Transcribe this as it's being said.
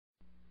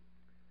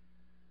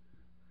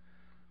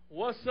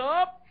What's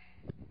up?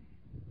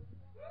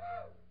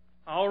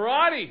 All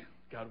righty.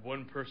 Got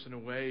one person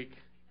awake.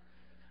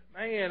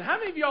 Man, how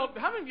many of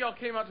y'all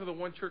came out to the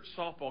One Church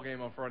softball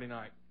game on Friday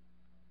night?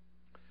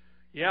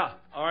 Yeah.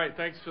 All right.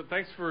 Thanks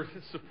for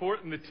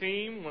supporting the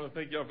team. Want to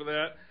thank y'all for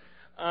that.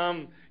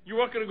 You're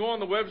welcome to go on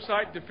the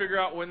website to figure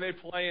out when they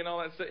play and all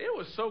that stuff. It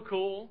was so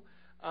cool.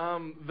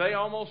 They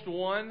almost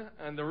won,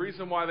 and the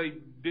reason why they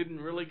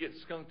didn't really get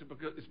skunked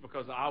is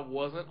because I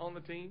wasn't on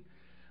the team.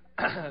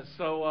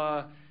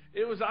 So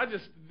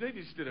they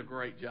just did a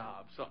great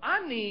job. So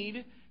I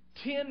need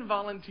 10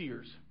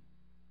 volunteers,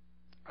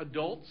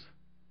 adults.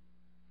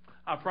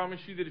 I promise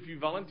you that if you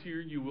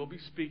volunteer, you will be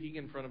speaking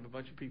in front of a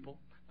bunch of people.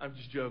 I'm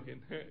just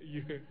joking.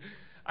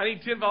 I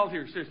need 10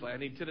 volunteers. Seriously, I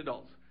need 10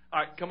 adults. All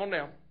right, come on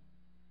down.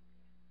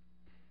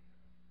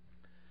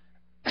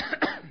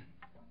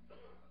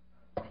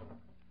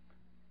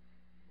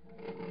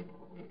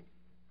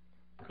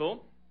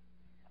 Cool.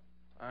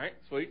 All right,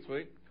 sweet,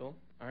 cool.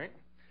 All right.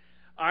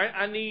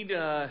 I need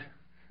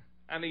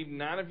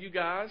 9 of you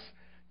guys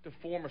to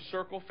form a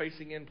circle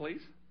facing in, please.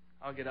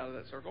 I'll get out of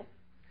that circle.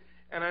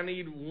 And I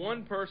need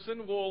one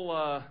person.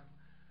 We'll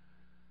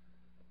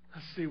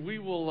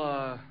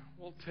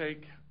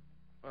take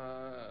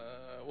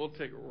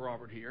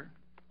Robert here.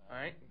 All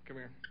right, come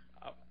here.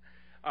 All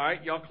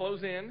right, y'all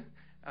close in.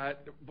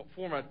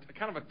 Form a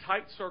kind of a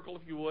tight circle,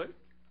 if you would.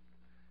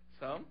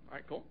 So, all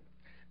right, cool.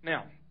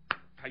 Now,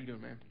 how you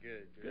doing, man?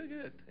 Good.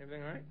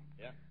 Everything all right?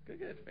 Yeah.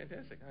 Good.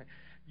 Fantastic. All right.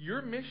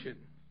 Your mission,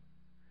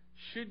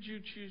 should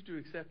you choose to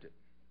accept it,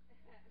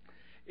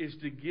 is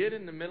to get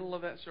in the middle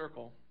of that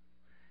circle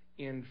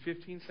in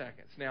 15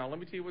 seconds. Now, let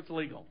me tell you what's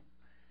legal.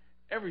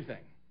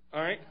 Everything.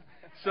 All right?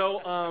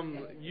 So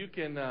you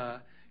can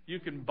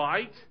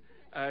bite,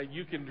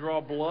 you can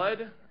draw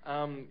blood,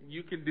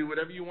 you can do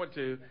whatever you want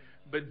to,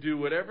 but do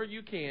whatever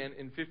you can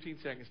in 15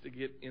 seconds to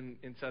get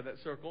inside that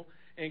circle.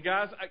 And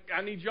guys,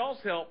 I need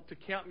y'all's help to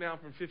count down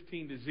from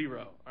 15 to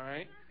 0. All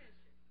right?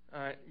 All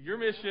right. Your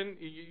mission,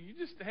 you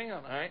just hang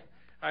on. All right?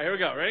 All right, here we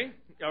go. Ready?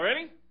 Y'all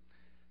ready?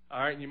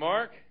 All right, and you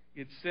mark,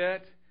 get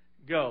set,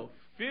 go.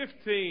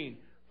 15,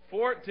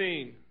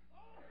 14.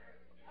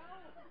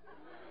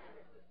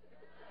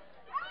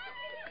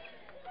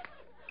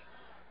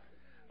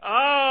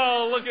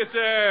 Oh, look at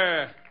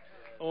there.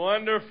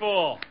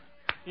 Wonderful.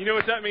 You know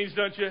what that means,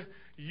 don't you?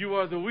 You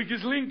are the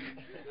weakest link.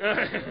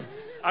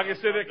 I can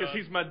say that because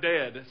he's my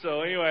dad.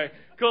 So anyway,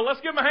 cool. Let's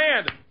give him a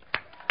hand.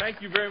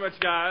 Thank you very much,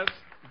 guys.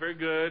 Very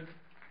good.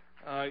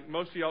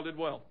 Most of y'all did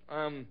well.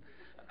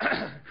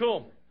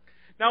 Cool.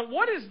 Now,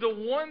 what is the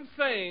one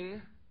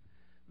thing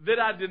that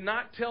I did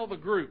not tell the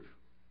group?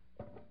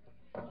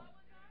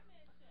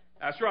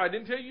 That's right. I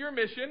didn't tell you your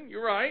mission.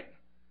 You're right.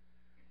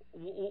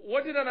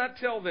 What did I not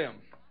tell them?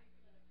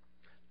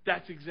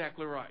 That's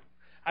exactly right.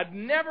 I'd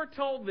never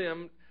told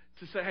them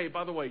to say, hey,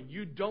 by the way,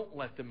 you don't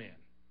let them in.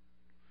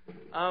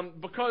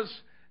 Because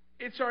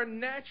it's our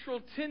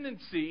natural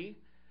tendency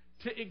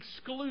to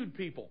exclude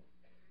people.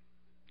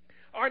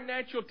 Our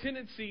natural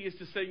tendency is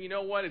to say, you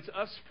know what, it's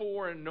us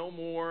four and no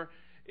more.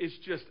 It's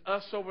just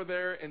us over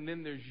there and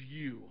then there's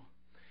you.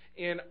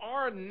 And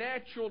our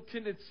natural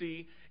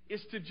tendency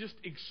is to just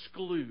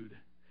exclude.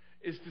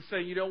 Is to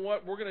say, you know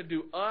what, we're going to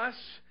do us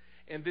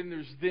and then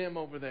there's them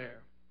over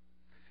there.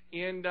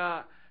 And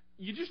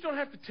you just don't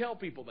have to tell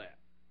people that.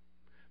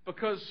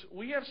 Because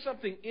we have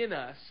something in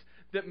us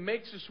that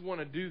makes us want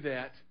to do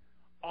that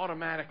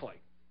automatically.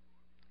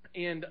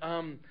 And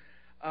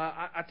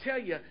I tell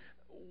you,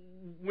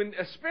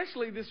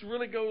 especially this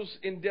really goes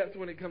in depth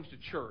when it comes to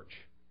church.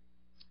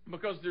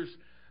 Because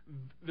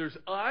there's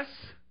us,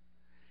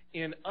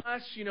 and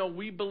us, you know,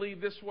 we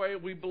believe this way,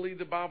 we believe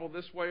the Bible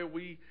this way,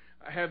 we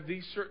have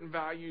these certain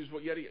values,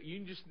 you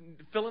can just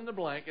fill in the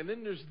blank, and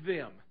then there's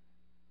them.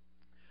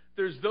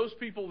 There's those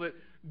people that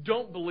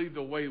don't believe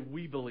the way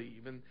we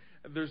believe, and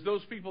there's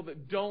those people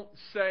that don't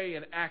say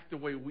and act the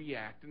way we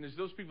act, and there's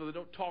those people that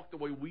don't talk the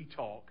way we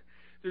talk.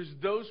 There's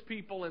those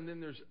people, and then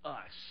there's us.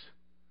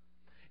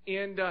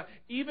 And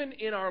even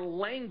in our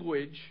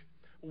language,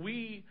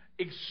 we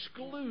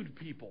exclude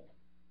people.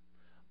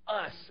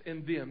 Us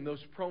and them,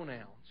 those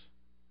pronouns.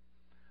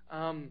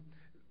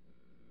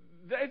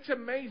 It's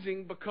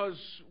amazing because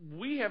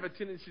we have a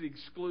tendency to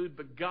exclude,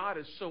 but God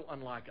is so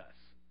unlike us.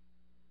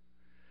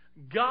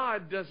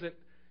 God doesn't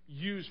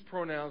use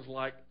pronouns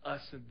like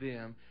us and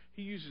them.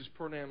 He uses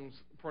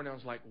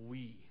pronouns like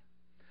we.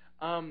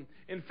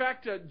 In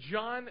fact,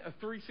 John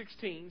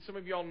 3:16, some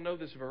of y'all know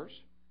this verse,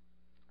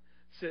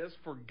 says,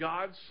 "For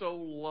God so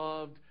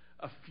loved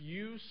a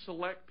few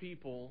select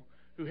people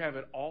who have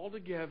it all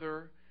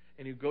together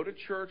and who go to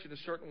church in a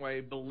certain way,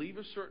 believe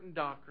a certain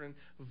doctrine,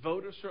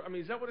 vote a certain..." I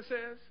mean, is that what it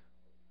says?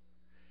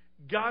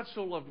 God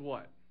so loved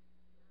what?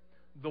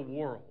 The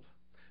world.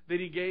 That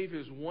He gave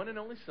His one and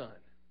only Son.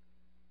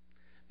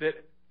 That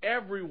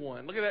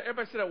everyone, look at that,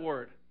 everybody say that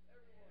word.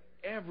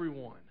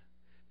 Everyone.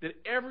 That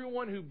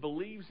everyone who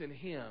believes in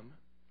Him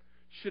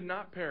should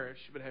not perish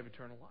but have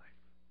eternal life.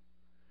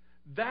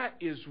 That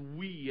is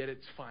we at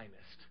its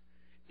finest.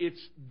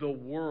 It's the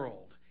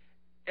world.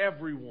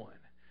 Everyone.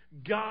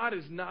 God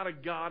is not a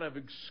God of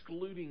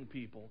excluding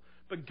people,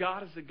 but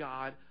God is a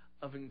God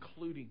of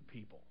including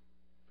people.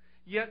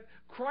 Yet,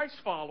 Christ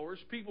followers,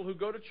 people who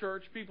go to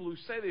church, people who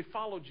say they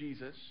follow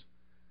Jesus,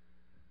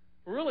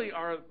 we're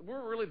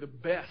really the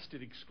best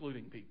at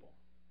excluding people.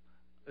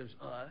 There's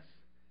us,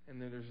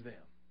 and then there's them.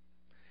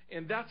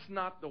 And that's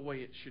not the way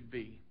it should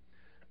be.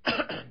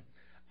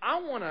 I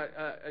want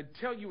to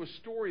tell you a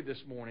story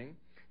this morning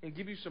and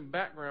give you some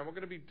background. We're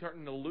going to be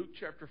turning to Luke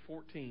chapter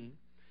 14.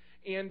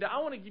 And I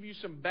want to give you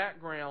some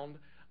background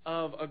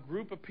of a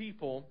group of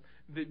people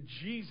that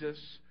Jesus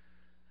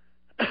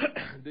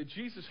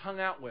hung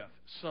out with.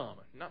 Some,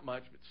 not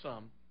much, but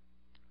some.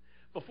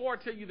 Before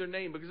I tell you their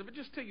name, because if I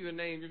just tell you their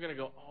name, you're going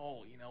to go,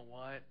 oh, you know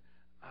what?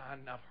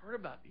 I've heard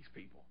about these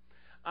people.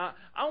 I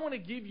want to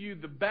give you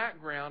the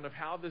background of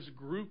how this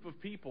group of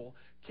people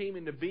came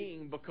into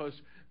being, because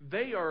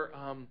they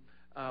are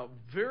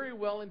very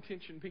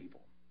well-intentioned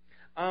people.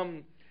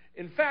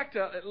 In fact,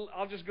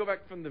 I'll just go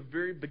back from the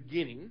very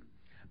beginning.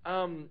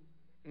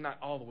 Not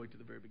all the way to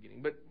the very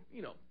beginning, but,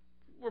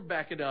 we're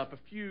backing up a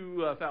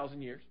few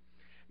thousand years.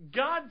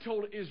 God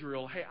told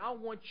Israel, hey, I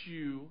want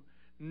you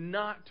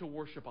not to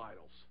worship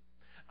idols.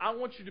 I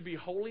want you to be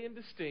holy and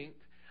distinct.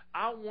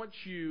 I want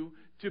you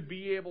to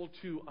be able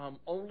to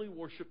only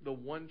worship the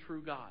one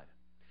true God.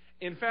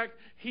 In fact,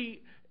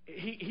 he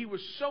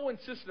was so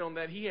insistent on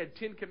that, he had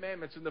 10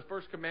 commandments, and the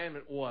first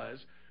commandment was,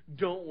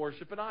 don't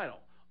worship an idol.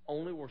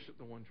 Only worship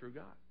the one true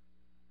God.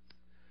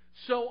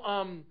 So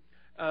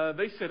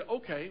they said,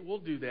 okay, we'll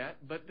do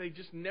that, but they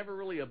just never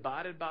really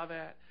abided by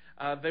that.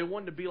 They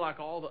wanted to be like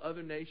all the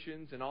other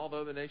nations, and all the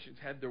other nations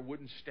had their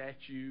wooden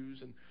statues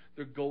and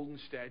their golden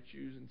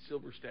statues and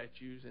silver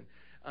statues. And,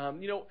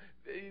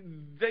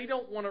 they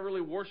don't want to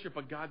really worship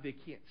a God they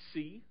can't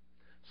see.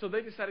 So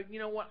they decided, you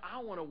know what,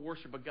 I want to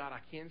worship a God I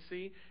can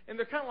see. And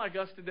they're kind of like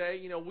us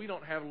today. We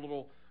don't have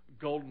little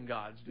golden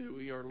gods, do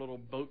we? Or little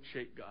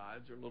boat-shaped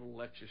gods, or little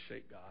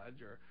Lexus-shaped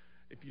gods. Or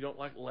if you don't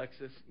like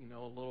Lexus, a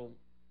little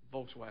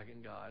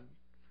Volkswagen God.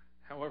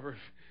 However,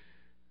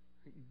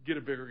 get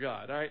a bigger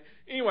God, all right?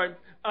 Anyway,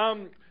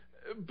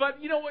 but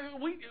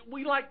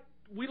we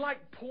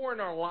like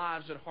pouring our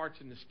lives and hearts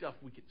into stuff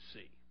we can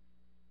see.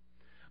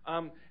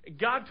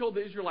 God told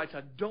the Israelites,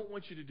 I don't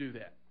want you to do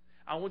that.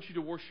 I want you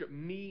to worship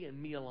me and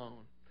me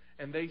alone.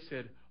 And they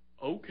said,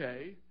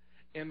 okay.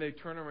 And they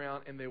turned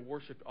around and they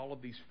worshiped all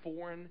of these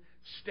foreign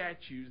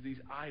statues, these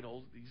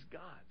idols, these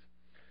gods.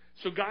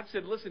 So God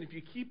said, listen, if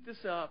you keep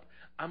this up,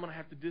 I'm going to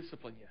have to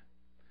discipline you.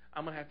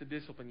 I'm going to have to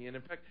discipline you. And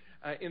in fact,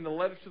 in the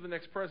letter to the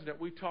next president,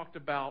 we talked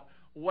about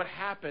what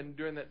happened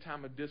during that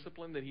time of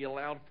discipline, that he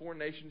allowed foreign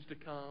nations to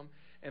come,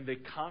 and they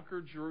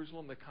conquered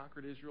Jerusalem, they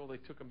conquered Israel, they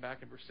took them back,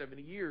 and for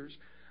 70 years,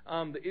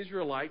 the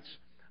Israelites,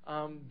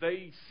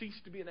 they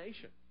ceased to be a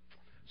nation.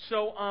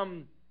 So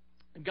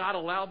God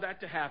allowed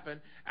that to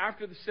happen.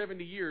 After the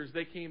 70 years,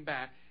 they came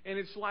back, and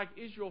it's like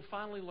Israel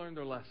finally learned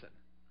their lesson.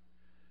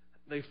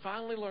 They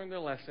finally learned their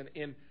lesson,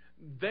 and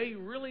they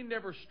really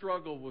never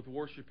struggled with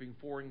worshiping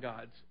foreign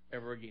gods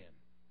ever again.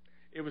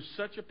 It was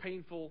such a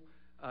painful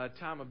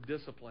time of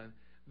discipline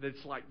that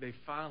it's like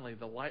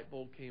the light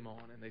bulb came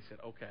on, and they said,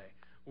 okay,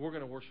 we're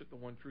going to worship the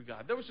one true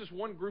God. There was this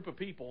one group of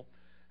people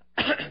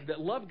that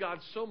loved God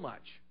so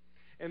much,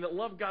 and that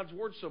loved God's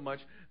word so much,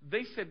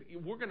 they said,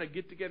 we're going to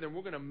get together and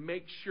we're going to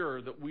make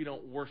sure that we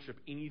don't worship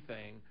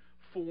anything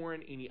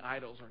foreign, any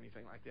idols or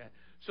anything like that.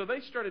 So they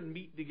started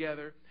meeting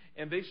together,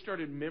 and they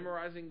started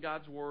memorizing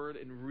God's word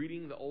and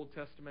reading the Old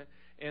Testament.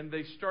 And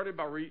they started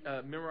by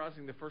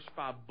memorizing the first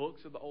 5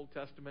 books of the Old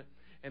Testament,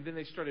 and then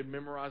they started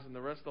memorizing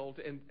the rest of the Old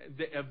Testament. And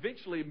they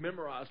eventually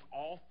memorized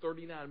all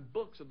 39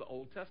 books of the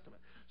Old Testament.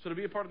 So to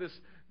be a part of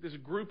this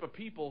group of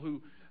people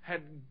who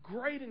had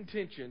great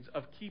intentions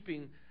of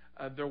keeping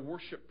their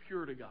worship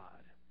pure to God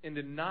and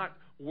to not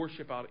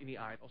worship out any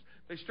idols,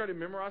 they started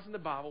memorizing the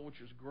Bible, which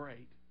was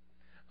great.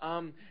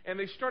 And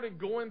they started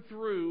going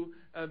through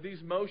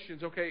these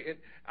motions. Okay,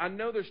 I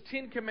know there's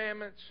 10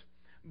 commandments,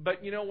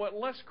 but you know what?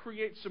 Let's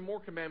create some more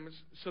commandments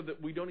so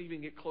that we don't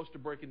even get close to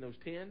breaking those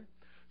 10.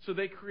 So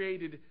they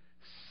created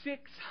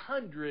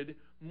 600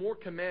 more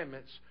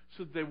commandments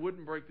so that they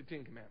wouldn't break the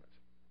 10 commandments.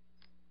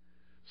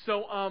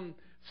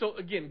 So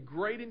again,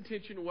 great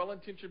intention,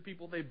 well-intentioned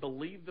people. They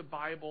believe the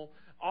Bible,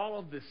 all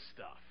of this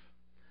stuff.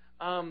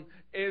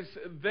 As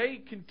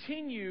they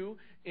continue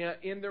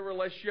in their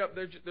relationship,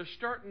 they're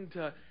starting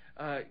to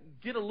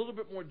get a little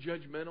bit more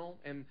judgmental.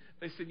 And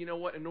they said, you know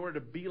what? In order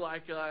to be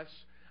like us,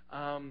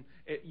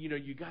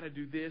 you got to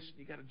do this.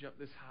 You got to jump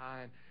this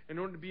high. And in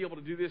order to be able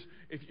to do this,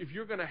 if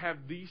you're going to have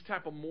these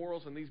type of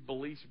morals and these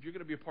beliefs, if you're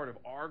going to be a part of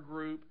our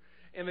group,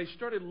 and they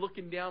started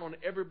looking down on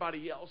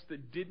everybody else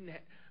that didn't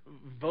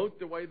vote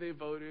the way they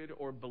voted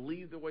or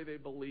believe the way they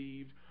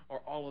believed or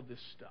all of this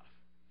stuff.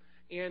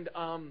 And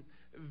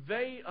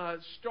they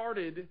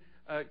started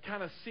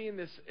kind of seeing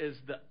this as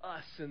the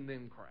us and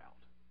them crowd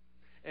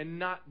and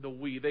not the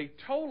we. They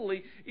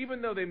totally,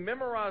 even though they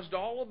memorized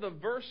all of the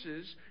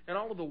verses and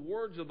all of the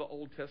words of the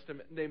Old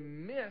Testament, they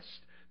missed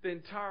the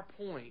entire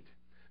point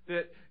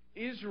that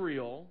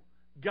Israel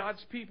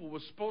God's people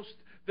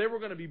they were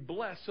going to be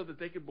blessed so that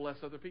they could bless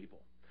other people.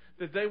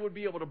 That they would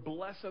be able to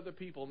bless other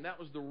people, and that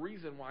was the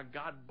reason why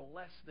God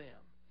blessed them.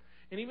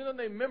 And even though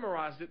they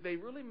memorized it, they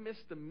really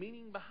missed the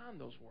meaning behind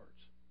those words.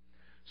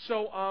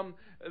 So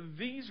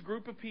these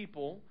group of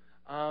people,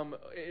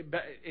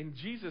 in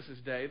Jesus'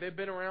 day, they've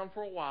been around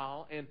for a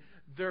while, and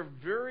they're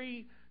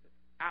very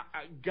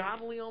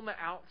godly on the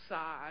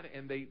outside,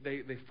 and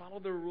they follow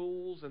the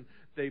rules, and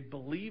they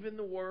believe in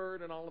the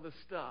Word and all of this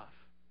stuff.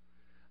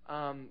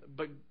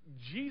 But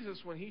Jesus,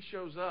 when He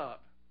shows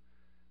up,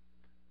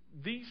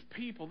 this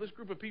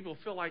group of people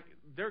feel like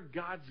they're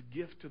God's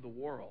gift to the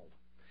world.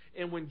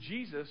 And when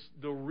Jesus,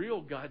 the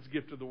real God's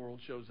gift to the world,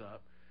 shows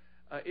up,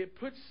 it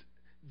puts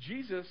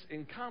Jesus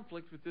in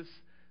conflict with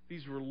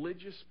these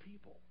religious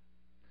people.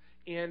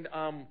 And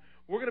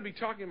we're going to be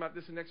talking about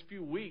this in the next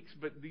few weeks,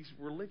 but these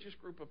religious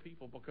group of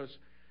people, because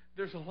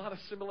there's a lot of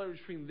similarities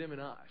between them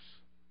and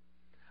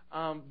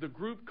us. The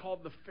group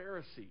called the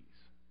Pharisees.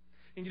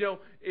 And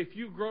if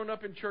you've grown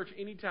up in church,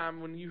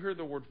 anytime when you hear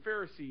the word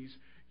Pharisees,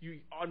 you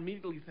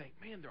immediately think,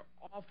 man, they're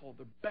awful,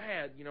 they're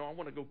bad. I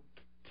want to go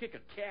kick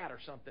a cat or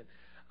something.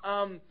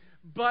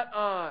 But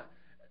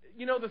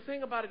the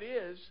thing about it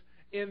is,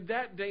 in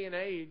that day and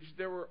age,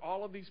 there were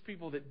all of these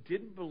people that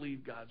didn't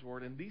believe God's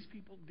Word, and these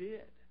people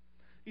did.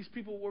 These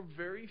people were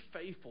very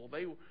faithful.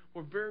 They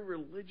were very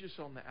religious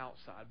on the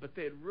outside, but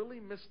they had really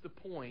missed the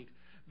point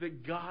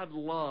that God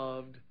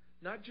loved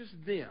not just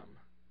them,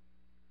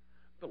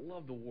 but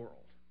loved the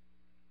world.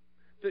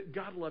 That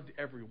God loved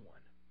everyone,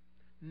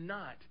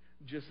 not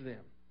just them.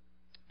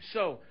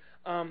 So,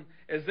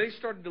 as they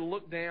started to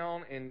look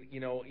down, and you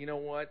know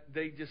what,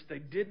 they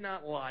did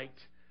not like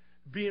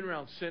being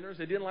around sinners.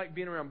 They didn't like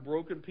being around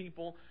broken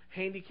people,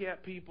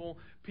 handicapped people,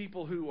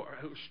 people who were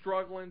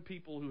struggling,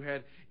 people who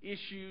had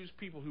issues,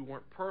 people who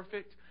weren't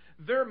perfect.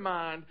 Their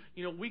mind,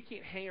 we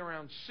can't hang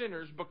around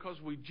sinners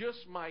because we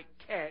just might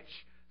catch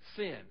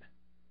sin.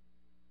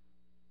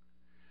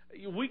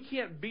 We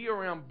can't be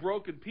around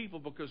broken people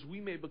because we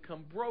may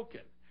become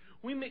broken.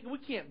 We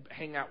can't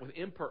hang out with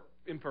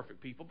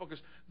imperfect people because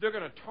they're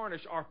going to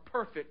tarnish our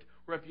perfect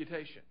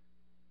reputation.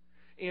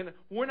 And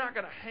we're not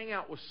going to hang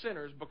out with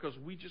sinners because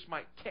we just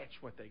might catch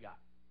what they got.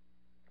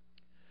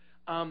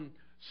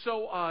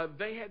 So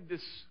they had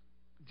this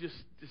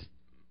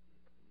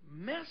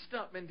messed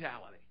up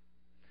mentality.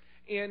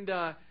 And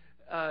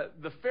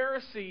the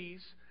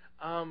Pharisees,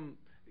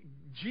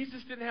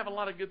 Jesus didn't have a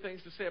lot of good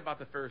things to say about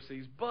the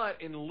Pharisees,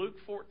 but in Luke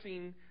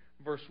 14,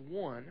 verse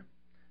 1,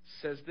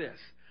 says this.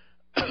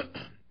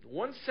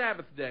 One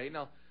Sabbath day,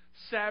 now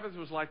Sabbath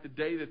was like the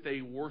day that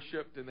they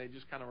worshiped and they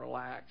just kind of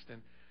relaxed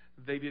and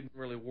they didn't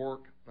really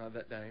work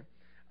that day.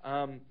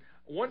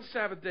 One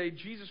Sabbath day,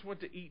 Jesus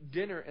went to eat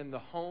dinner in the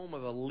home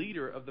of a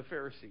leader of the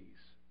Pharisees,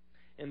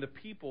 and the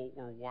people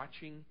were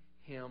watching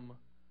him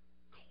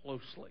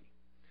closely.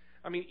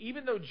 I mean,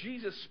 even though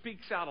Jesus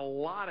speaks out a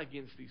lot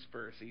against these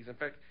Pharisees, in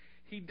fact,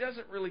 he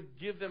doesn't really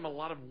give them a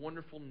lot of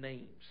wonderful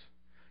names.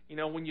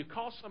 When you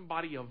call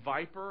somebody a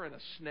viper and a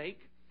snake,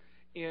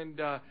 and,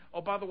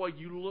 by the way,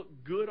 you look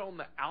good on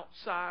the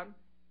outside,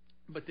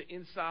 but the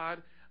inside,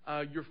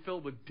 you're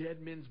filled with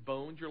dead men's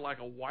bones. You're like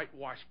a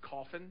whitewashed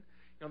coffin.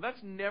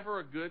 That's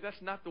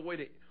not the way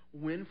to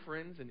win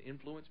friends and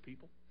influence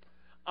people.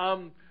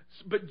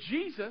 But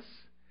Jesus,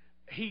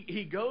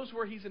 he goes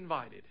where he's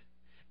invited.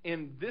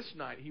 And this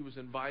night, he was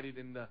invited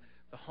in the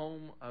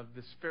home of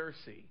this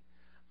Pharisee,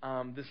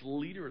 this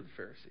leader of the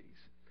Pharisees.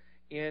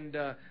 And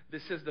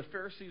this says the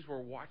Pharisees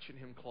were watching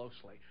him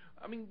closely.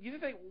 I mean, you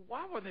think,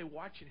 why were they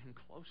watching him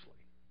closely?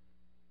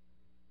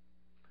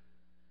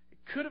 It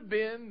could have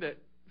been that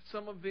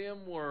some of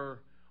them were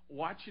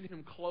watching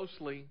him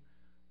closely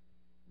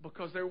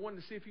because they were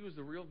wanting to see if he was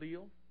the real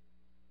deal.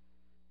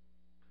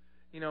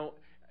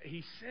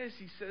 He says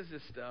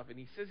this stuff, and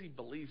he says he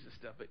believes this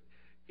stuff, but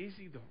is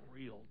he the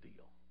real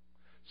deal?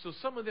 So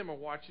some of them are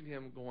watching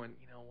him going,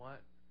 you know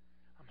what?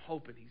 I'm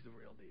hoping he's the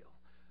real deal.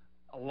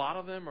 A lot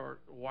of them are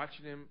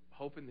watching him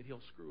hoping that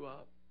he'll screw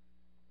up.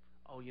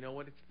 Oh, you know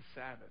what? It's the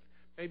Sabbath.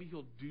 Maybe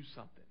he'll do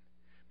something.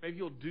 Maybe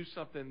he'll do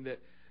something that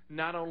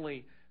not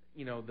only,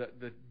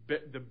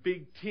 the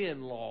Big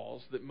Ten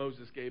laws that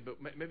Moses gave, but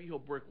maybe he'll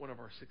break one of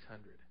our 600.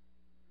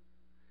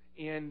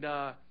 And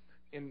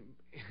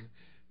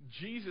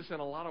Jesus, in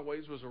a lot of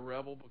ways, was a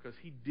rebel because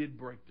he did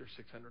break their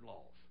 600 laws.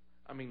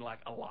 I mean, like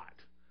a lot.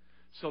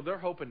 So they're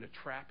hoping to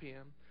trap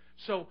him.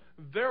 So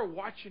they're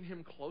watching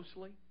him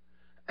closely.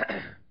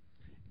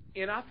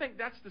 And I think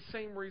that's the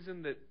same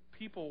reason that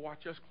people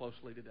watch us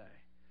closely today.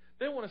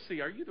 They want to see,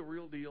 are you the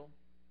real deal?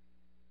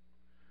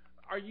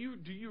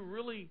 Do you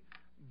really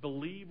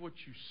believe what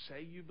you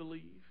say you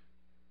believe?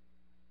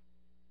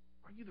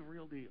 Are you the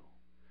real deal?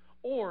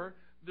 Or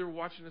they're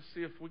watching to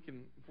see if we're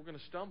going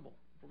to stumble,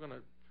 if we're going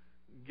to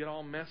get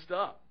all messed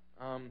up.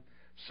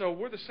 So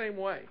we're the same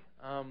way.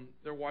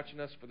 They're watching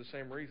us for the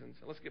same reasons.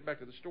 Let's get back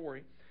to the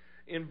story.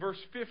 In verse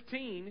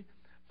 15,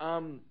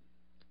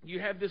 you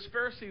have this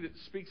Pharisee that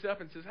speaks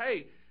up and says,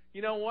 hey,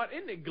 you know what?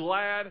 Isn't it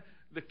glad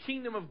the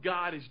kingdom of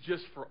God is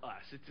just for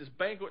us? It's this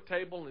banquet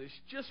table, and it's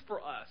just for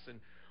us. And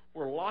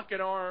we're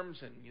locking arms,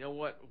 and you know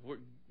what? We're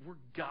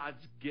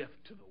God's gift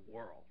to the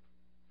world.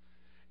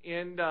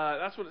 And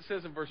that's what it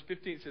says in verse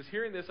 15. It says,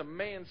 hearing this, a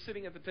man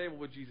sitting at the table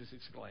with Jesus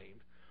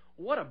exclaimed,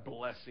 what a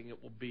blessing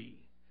it will be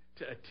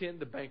to attend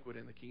the banquet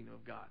in the kingdom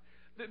of God.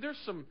 There's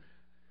some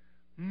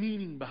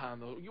meaning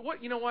behind those.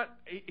 You know what?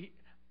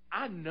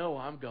 I know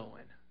I'm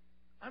going.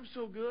 I'm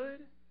so good.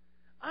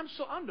 I'm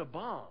the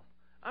bomb.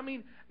 I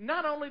mean,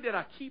 not only did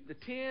I keep the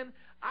 10,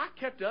 I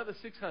kept the other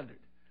 600.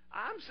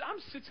 I'm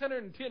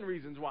 610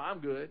 reasons why I'm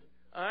good.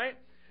 All right?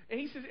 And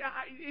he says,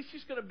 it's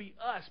just going to be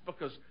us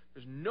because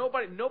there's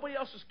nobody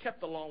else has kept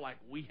the law like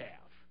we have.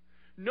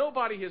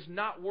 Nobody has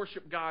not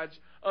worshiped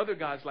other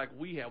gods like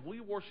we have.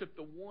 We worship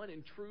the one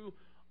and true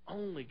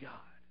only God.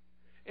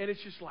 And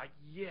it's just like,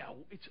 yeah,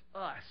 it's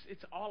us.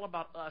 It's all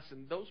about us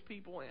and those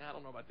people, and I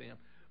don't know about them,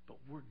 but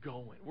we're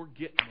going. We're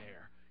getting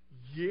there.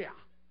 Yeah.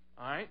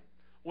 All right?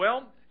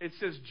 Well, it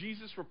says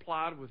Jesus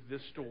replied with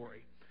this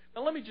story.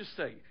 Now, let me just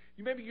say,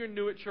 maybe you're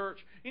new at church.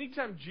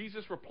 Anytime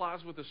Jesus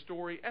replies with a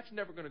story, that's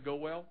never going to go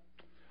well.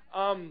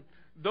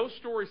 Those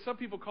stories, some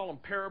people call them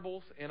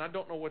parables, and I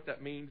don't know what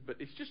that means, but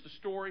it's just a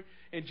story.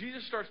 And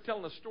Jesus starts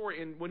telling a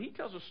story, and when he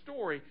tells a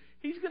story,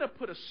 he's going to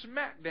put a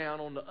smackdown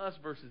on the us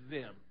versus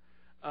them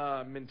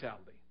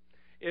mentality.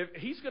 If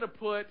he's going to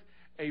put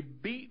a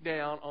beat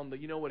down on the,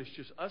 you know what, it's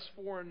just us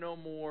four and no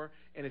more,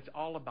 and it's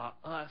all about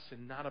us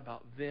and not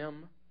about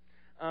them.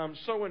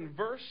 So in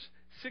verse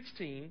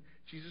 16,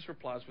 Jesus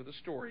replies with a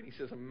story. And he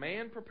says, a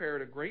man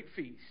prepared a great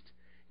feast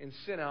and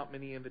sent out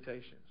many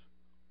invitations.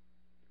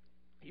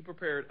 He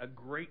prepared a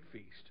great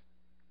feast.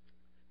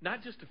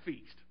 Not just a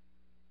feast.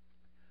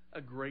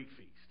 A great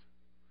feast.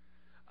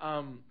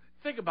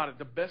 Think about it.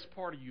 The best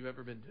party you've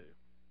ever been to.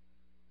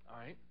 All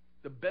right?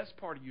 The best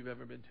party you've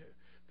ever been to.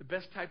 The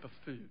best type of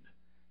food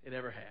it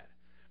ever had.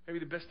 Maybe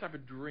the best type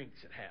of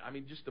drinks it had. I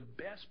mean, just the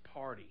best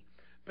party.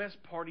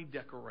 Best party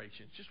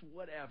decorations. Just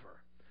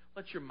whatever.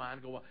 Let your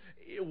mind go wild.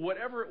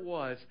 Whatever it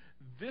was,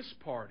 this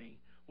party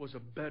was a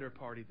better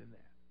party than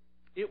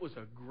that. It was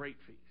a great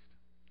feast.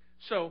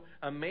 So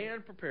a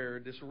man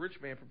prepared, this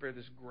rich man prepared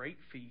this great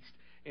feast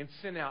and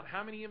sent out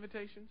how many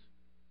invitations?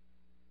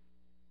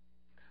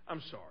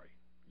 I'm sorry.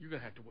 You're going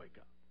to have to wake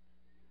up.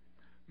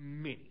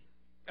 Many.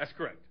 That's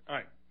correct. All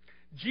right.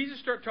 Jesus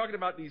started talking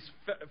about these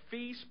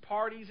feasts,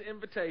 parties,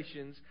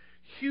 invitations,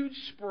 huge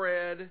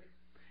spread,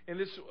 and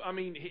this, I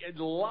mean,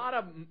 a lot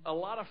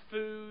of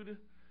food.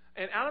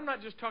 And I'm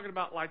not just talking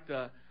about like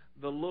the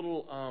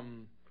little,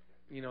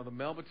 the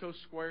Melbato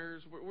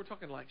squares. We're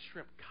talking like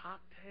shrimp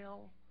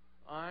cocktail,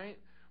 all right?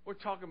 We're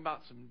talking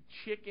about some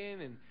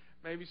chicken and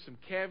maybe some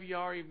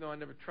caviar, even though I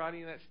never tried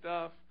any of that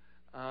stuff.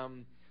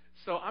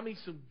 So, I mean,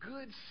 some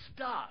good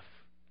stuff,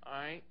 all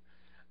right?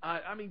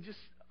 I mean, just,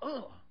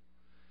 ugh.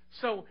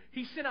 So,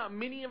 he sent out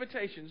many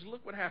invitations.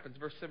 Look what happens,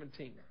 verse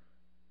 17.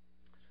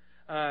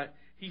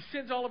 He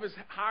sends all of his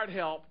hired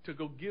help to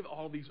go give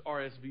all these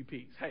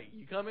RSVPs. Hey,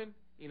 you coming?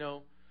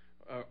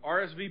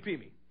 RSVP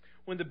me.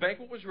 When the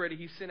banquet was ready,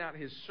 he sent out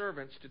his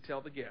servants to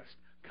tell the guests,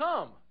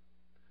 come,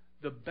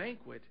 the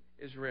banquet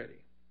is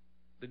ready.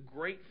 The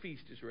great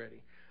feast is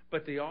ready.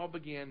 But they all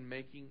began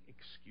making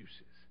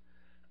excuses.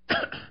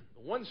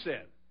 One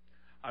said,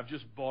 I've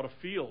just bought a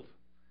field,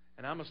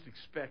 and I must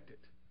expect it.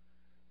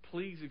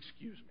 Please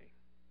excuse me.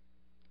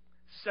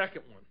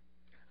 Second one,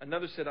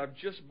 another said, I've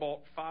just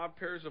bought 5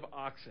 pairs of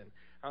oxen.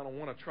 I don't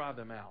want to try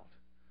them out.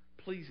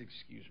 Please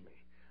excuse me.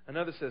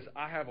 Another says,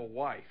 I have a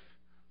wife,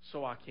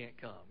 so I can't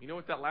come. You know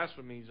what that last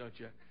one means, don't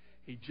you?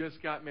 He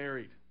just got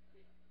married.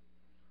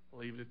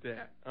 Leave it at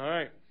that. All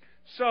right.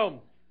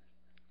 So,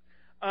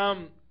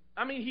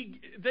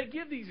 they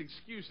give these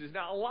excuses.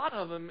 Now, a lot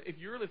of them, if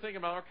you really think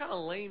about it, are kind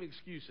of lame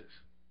excuses.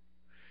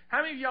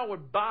 How many of y'all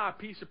would buy a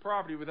piece of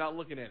property without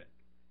looking at it?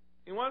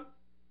 Anyone?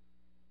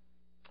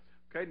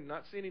 Okay,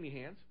 not seeing any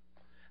hands.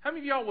 How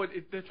many of y'all would,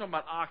 if they're talking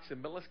about oxen,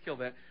 but let's kill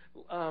that.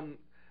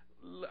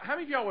 How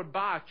many of y'all would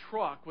buy a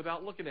truck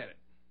without looking at it?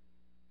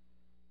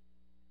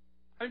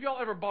 Have y'all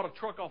ever bought a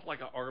truck off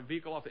or a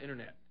vehicle off the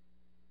internet?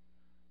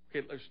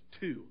 Okay, there's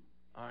 2.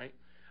 All right.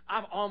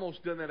 I've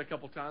almost done that a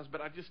couple times,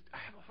 but I have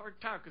a hard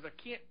time because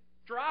I can't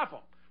drive them.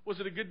 Was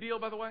it a good deal,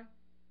 by the way?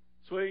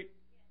 Sweet.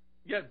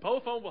 Yeah,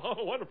 both of them.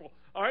 Oh, wonderful.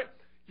 All right.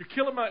 You're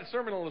killing my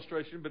sermon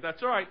illustration, but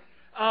that's all right.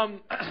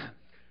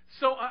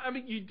 So,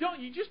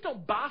 you just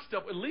don't buy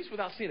stuff, at least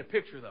without seeing a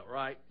picture, though,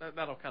 right?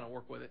 That'll kind of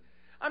work with it.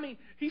 I mean,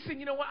 he said,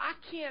 you know what? I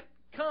can't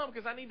come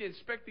because I need to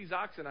inspect these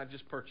oxen I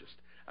just purchased.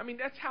 I mean,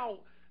 that's how,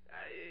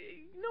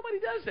 nobody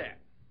does that.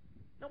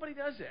 Nobody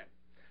does that.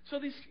 So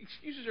these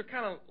excuses are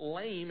kind of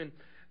lame, and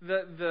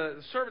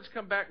the servants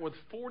come back with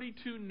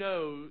 42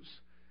 no's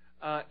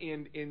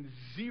and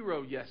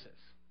 0 yeses.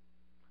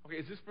 Okay,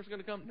 is this person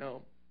going to come?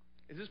 No.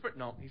 Is this person?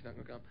 No, he's not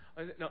going to come.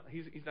 No,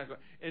 he's not going.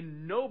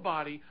 And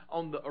nobody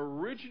on the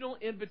original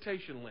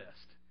invitation list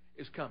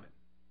is coming.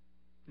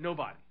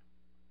 Nobody.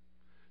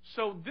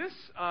 So this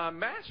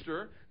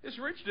master, this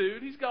rich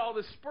dude, he's got all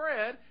this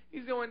spread.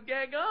 He's going,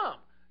 gag-gum.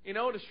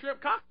 The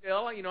shrimp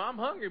cocktail, I'm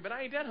hungry, but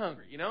I ain't that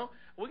hungry,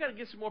 We got to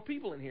get some more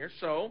people in here.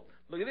 So,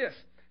 look at this.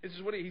 This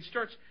is what he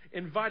starts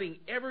inviting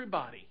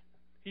everybody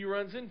he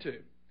runs into.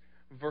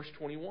 Verse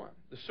 21.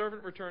 The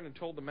servant returned and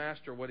told the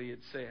master what he had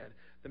said.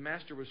 The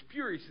master was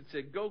furious and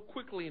said, "Go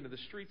quickly into the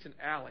streets and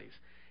alleys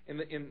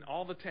in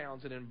all the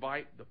towns and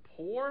invite the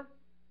poor,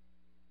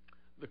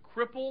 the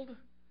crippled,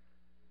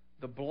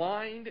 the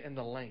blind, and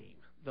the lame."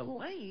 The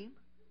lame?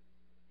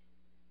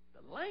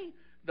 The lame?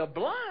 The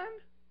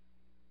blind?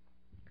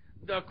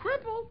 The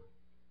crippled?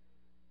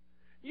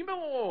 You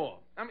know,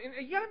 I mean,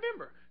 you got to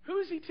remember, who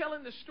is he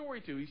telling the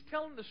story to? He's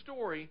telling the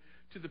story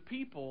to the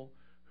people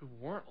who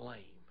weren't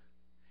lame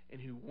and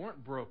who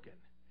weren't broken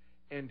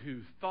and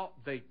who thought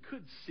they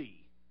could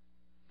see.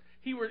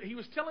 He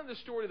was telling the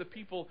story to the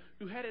people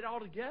who had it all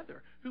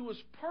together, who was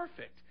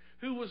perfect,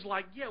 who was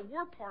like, yeah,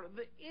 we're part of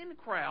the in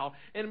crowd.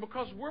 And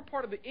because we're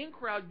part of the in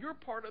crowd, you're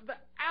part of the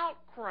out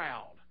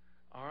crowd.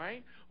 All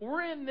right?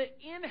 We're in the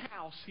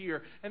in-house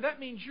here, and that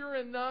means you're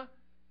in the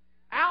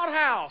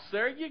outhouse.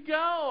 There you go.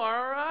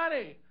 All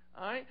righty.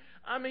 All right?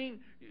 I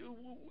mean,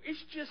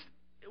 it's just,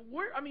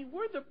 we're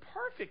the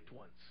perfect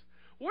ones.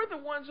 We're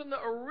the ones on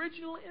the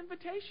original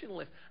invitation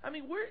list.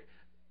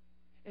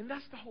 And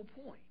that's the whole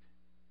point.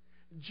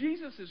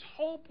 Jesus'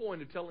 whole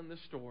point of telling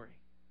this story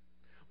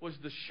was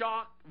the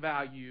shock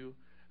value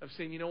of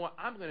saying, you know what,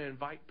 I'm going to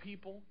invite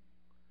people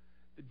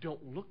that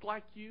don't look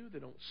like you,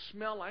 that don't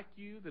smell like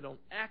you, that don't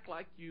act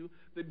like you,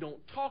 that don't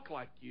talk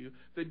like you,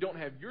 that don't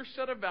have your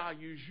set of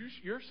values,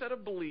 your set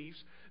of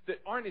beliefs, that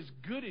aren't as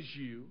good as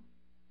you.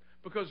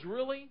 Because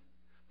really,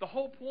 the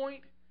whole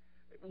point,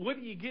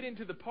 whether you get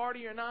into the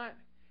party or not,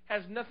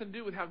 has nothing to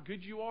do with how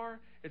good you are.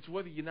 It's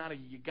whether you got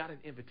an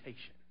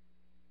invitation.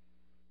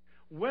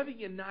 Whether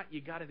or not you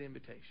got an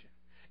invitation.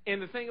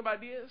 And the thing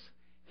about it is,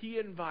 he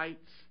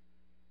invites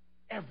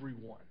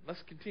everyone.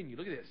 Let's continue.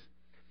 Look at this.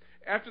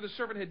 After the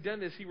servant had done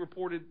this, he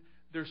reported,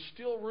 there's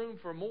still room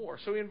for more.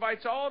 So he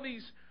invites all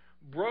these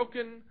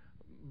broken,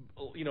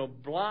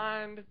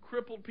 blind,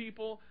 crippled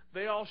people.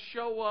 They all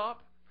show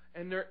up,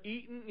 and they're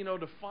eating,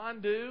 the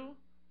fondue.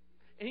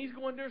 And he's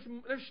going, there's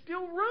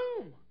still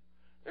room.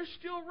 There's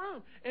still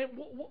room. And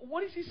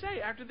what does he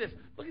say after this?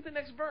 Look at the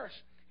next verse.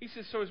 He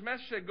says, so his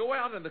master said, go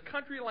out in the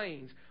country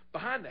lanes,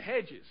 behind the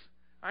hedges.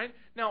 All right?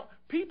 Now,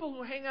 people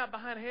who hang out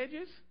behind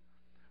hedges,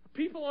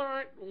 people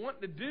aren't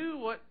wanting to do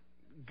what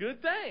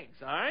good things.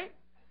 All right?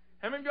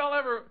 How many of y'all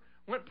ever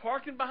went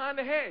parking behind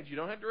the hedge? You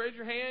don't have to raise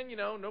your hand.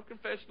 No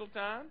confessional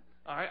time.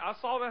 All right? I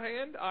saw the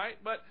hand. All right?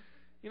 But,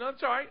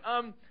 it's all right.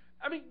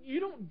 You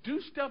don't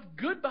do stuff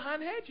good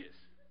behind hedges.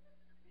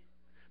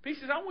 He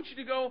says, I want you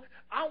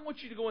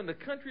to go in the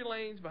country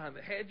lanes behind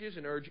the hedges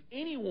and urge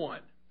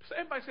anyone.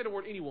 Everybody say the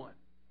word anyone.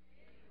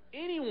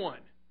 Anyone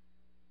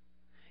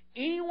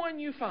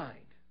you find,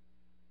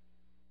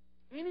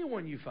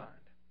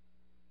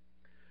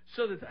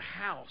 so that the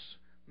house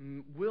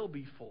will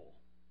be full.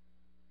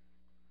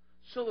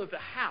 So that the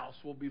house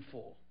will be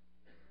full.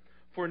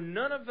 For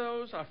none of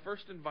those I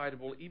first invited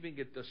will even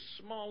get the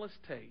smallest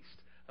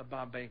taste of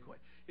my banquet.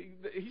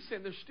 He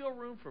said there's still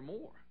room for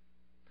more.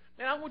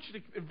 Man, I want you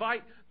to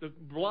invite the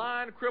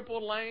blind,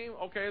 crippled, lame.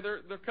 Okay,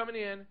 they're coming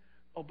in.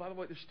 Oh, by the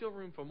way, there's still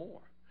room for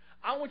more.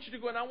 I want you to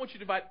go and I want you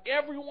to invite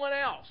everyone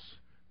else.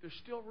 There's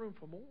still room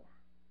for more.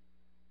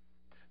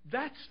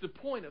 That's the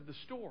point of the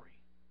story.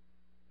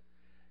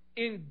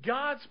 In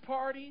God's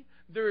party,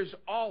 there is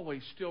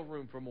always still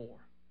room for more.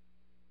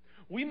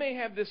 We may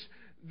have this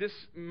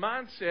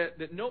mindset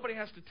that nobody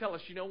has to tell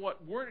us, you know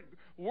what, we're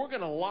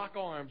going to lock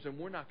arms and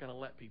we're not going to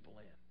let people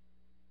in.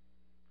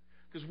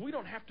 Because we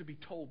don't have to be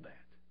told that.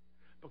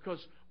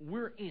 Because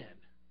we're in.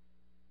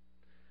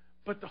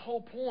 But the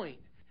whole point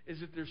is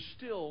that there's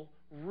still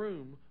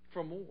room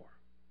for more.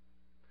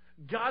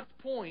 God's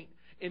point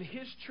in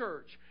His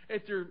church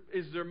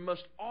is there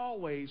must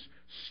always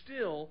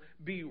still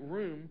be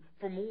room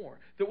for more.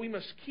 That we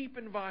must keep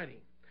inviting.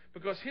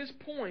 Because His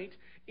point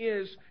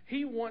is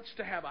He wants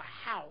to have a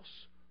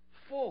house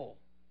full.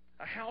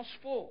 A house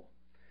full.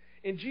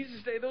 In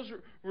Jesus' day, those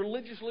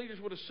religious leaders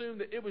would assume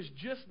that it was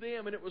just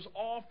them and it was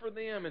all for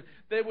them, and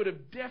they would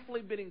have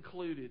definitely been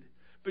included.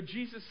 But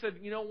Jesus said,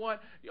 you know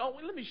what?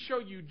 Let me show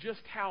you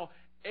just how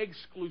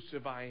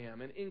exclusive I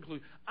am and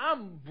include.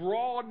 I'm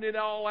broadening it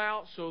all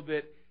out so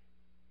that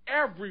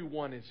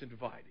everyone is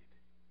invited.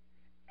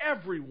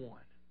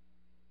 Everyone.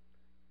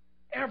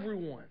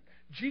 Everyone.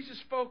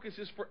 Jesus' focus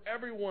is for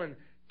everyone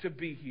to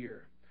be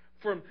here.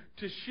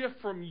 To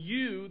shift from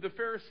you, the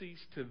Pharisees,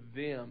 to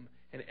them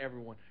and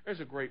everyone. There's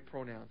a great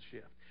pronoun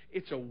shift.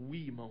 It's a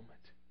we moment.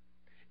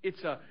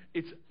 It's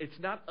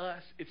not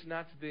us. It's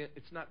not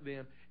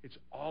them. It's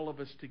all of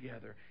us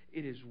together.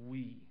 It is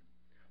we.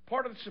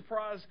 Part of the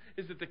surprise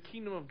is that the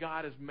kingdom of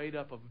God is made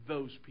up of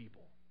those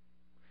people.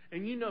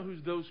 And you know who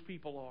those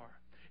people are.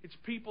 It's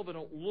people that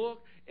don't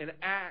look and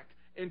act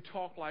and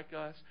talk like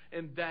us,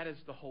 and that is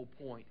the whole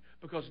point.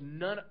 Because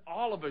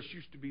all of us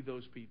used to be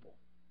those people.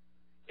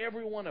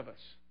 Every one of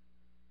us.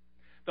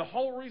 The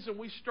whole reason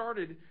we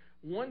started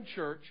one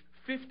church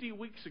 50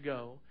 weeks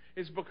ago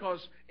is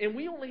because, and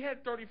we only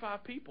had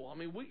 35 people. I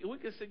mean, we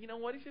could say, you know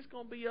what, it's just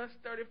going to be us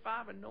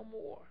 35 and no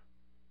more.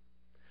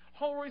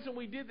 whole reason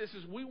we did this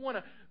is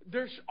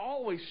there's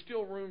always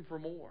still room for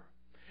more.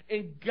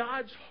 And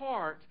God's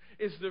heart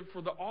is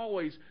for the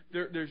always,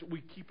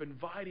 we keep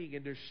inviting,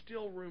 and there's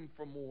still room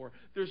for more.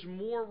 There's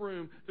more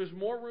room. There's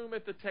more room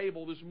at the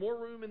table. There's more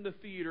room in the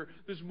theater.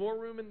 There's more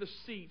room in the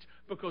seats,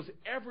 because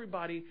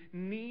everybody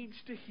needs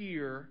to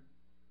hear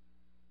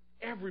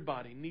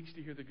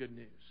the good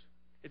news.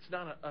 It's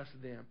not an us,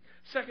 them.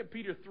 2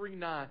 Peter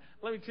 3:9.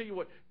 Let me tell you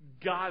what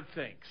God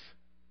thinks.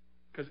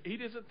 Because He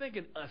doesn't think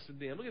in us and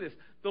them. Look at this.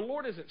 The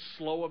Lord isn't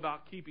slow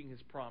about keeping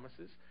His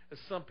promises, as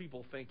some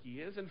people think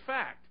He is. In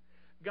fact,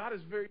 God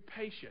is very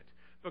patient,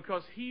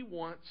 because He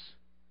wants,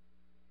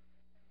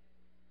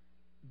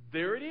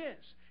 there it is,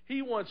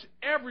 He wants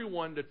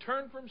everyone to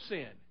turn from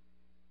sin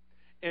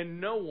and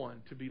no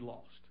one to be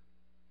lost.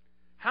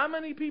 How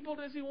many people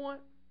does He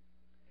want?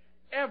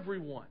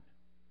 Everyone.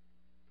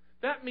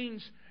 That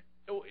means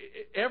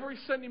every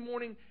Sunday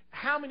morning,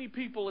 how many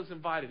people is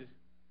invited?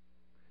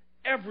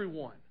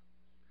 Everyone.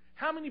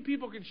 How many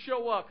people can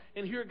show up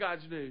and hear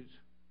God's news?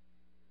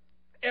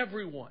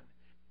 Everyone.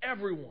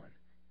 Everyone.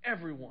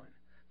 Everyone.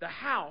 The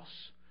house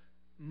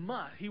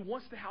He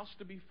wants the house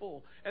to be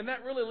full. And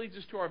that really leads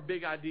us to our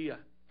big idea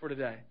for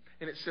today.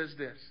 And it says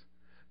this: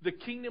 the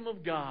kingdom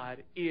of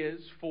God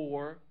is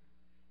for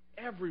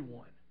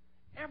everyone.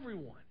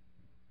 Everyone.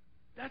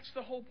 That's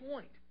the whole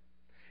point.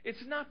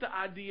 It's not the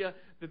idea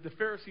that the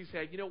Pharisees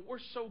had, we're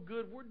so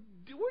good, we're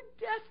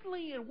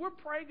definitely in, we're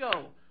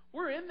prego.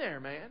 We're in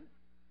there, man.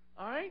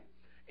 All right?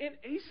 And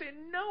He said,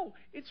 no,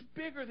 it's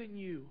bigger than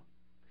you.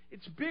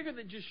 It's bigger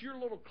than just your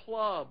little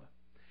club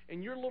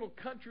and your little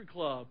country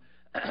club,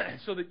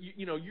 so that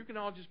you can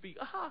all just be,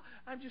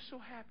 I'm just so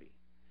happy.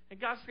 And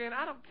God's saying,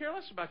 I don't care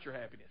less about your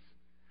happiness.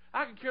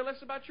 I can care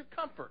less about your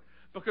comfort,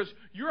 because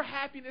your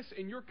happiness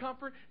and your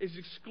comfort is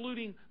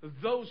excluding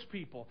those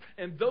people,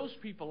 and those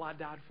people I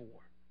died for.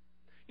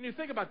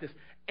 Think about this.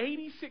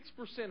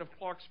 86% of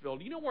Clarksville.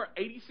 Do you know where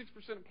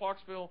 86% of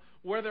Clarksville,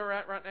 where they're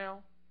at right now?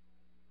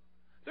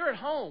 They're at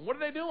home. What are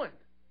they doing?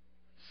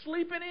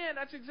 Sleeping in.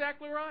 That's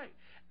exactly right.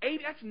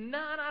 That's 9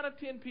 out of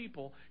 10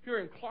 people here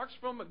in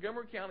Clarksville,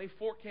 Montgomery County,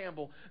 Fort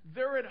Campbell.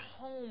 They're at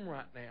home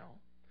right now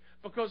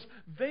because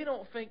they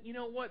don't think,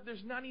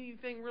 there's not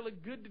anything really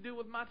good to do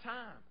with my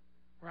time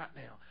right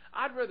now.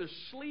 I'd rather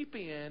sleep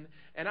in,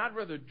 and I'd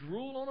rather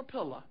drool on a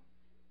pillow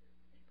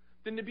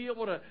than to be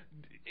able to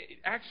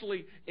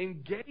actually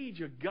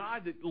engage a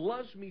God that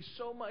loves me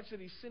so much that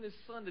He sent His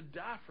Son to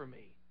die for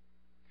me.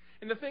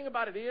 And the thing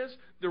about it is,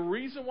 the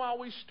reason why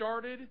we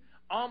started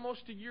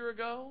almost a year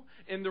ago,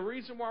 and the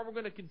reason why we're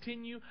going to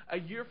continue a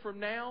year from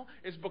now,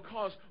 is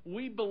because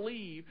we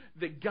believe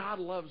that God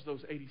loves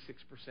those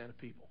 86% of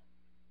people.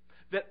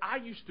 That I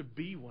used to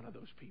be one of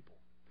those people.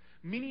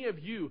 Many of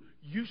you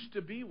used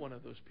to be one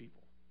of those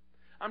people.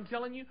 I'm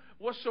telling you,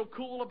 what's so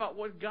cool about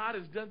what God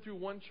has done through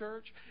One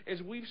Church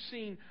is we've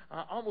seen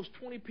almost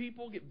 20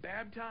 people get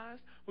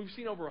baptized. We've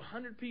seen over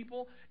 100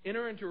 people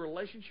enter into a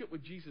relationship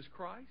with Jesus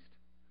Christ.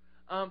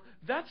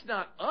 That's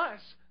not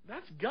us.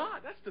 That's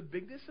God. That's the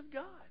bigness of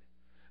God.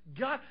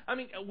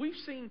 We've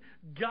seen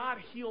God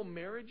heal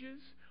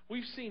marriages.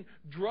 We've seen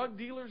drug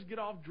dealers get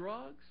off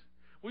drugs.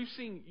 We've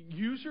seen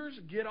users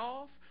get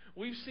off.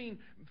 We've seen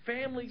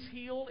families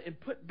healed and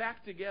put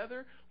back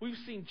together. We've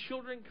seen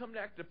children come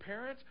back to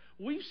parents.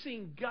 We've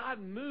seen God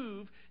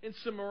move in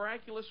some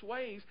miraculous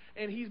ways,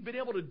 and He's been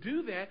able to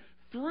do that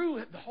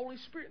through the Holy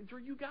Spirit and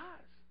through you guys.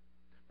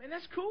 Man,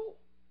 that's cool.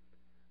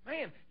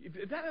 Man,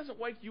 if that doesn't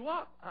wake you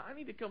up, I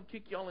need to come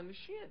kick y'all in the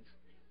shins.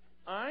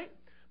 All right?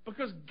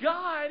 Because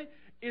God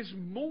is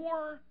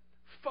more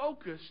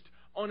focused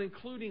on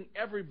including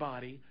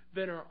everybody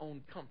than our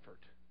own comfort.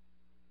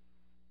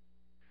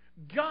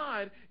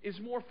 God is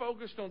more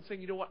focused on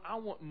saying, I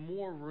want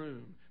more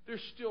room.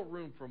 There's still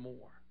room for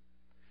more.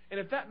 And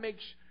if that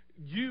makes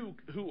you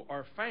who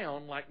are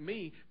found like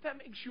me, if that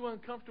makes you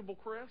uncomfortable,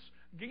 Chris,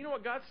 you know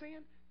what God's saying?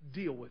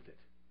 Deal with it.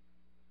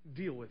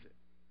 Deal with it.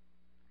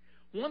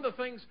 One of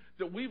the things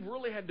that we've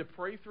really had to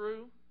pray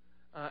through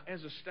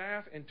as a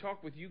staff and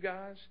talk with you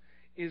guys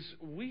is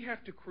we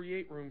have to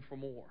create room for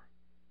more.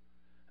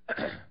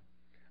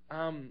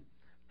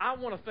 I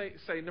want to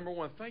say, number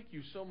one, thank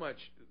you so much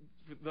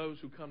for those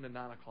who come to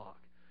 9 o'clock.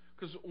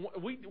 Because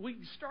we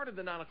started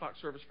the 9 o'clock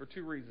service for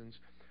two reasons.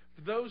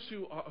 For those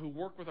who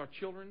work with our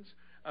children's,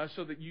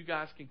 so that you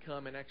guys can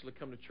come and actually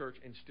come to church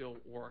and still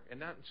work.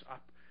 And I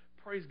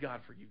praise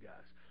God for you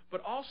guys.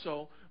 But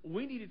also,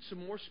 we needed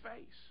some more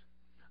space.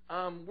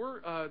 Last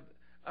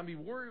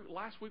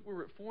week we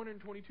were at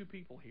 422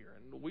 people here,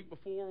 and the week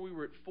before we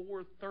were at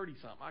 430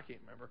 something. I can't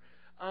remember.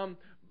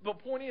 But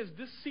point is,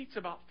 this seats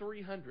about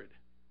 300.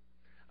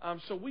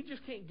 So we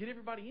just can't get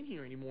everybody in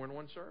here anymore in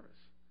one service.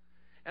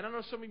 And I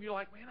know some of you are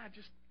like, man, I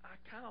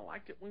kind of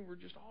liked it when we were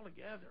just all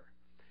together.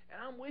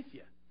 And I'm with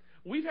you.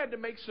 We've had to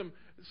make some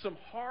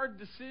hard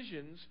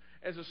decisions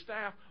as a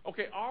staff.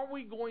 Okay, are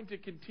we going to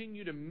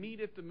continue to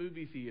meet at the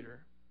movie theater,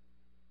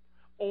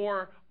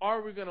 or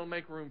are we going to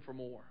make room for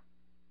more?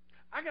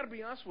 I got to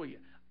be honest with you.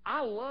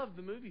 I love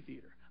the movie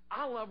theater.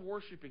 I love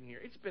worshiping here.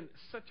 It's been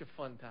such a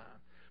fun time.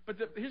 But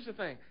here's the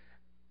thing.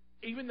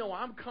 even though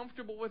I'm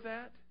comfortable with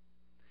that,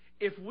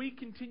 if we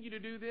continue to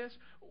do this,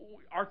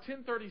 our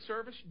 10:30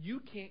 service,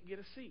 you can't get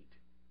a seat.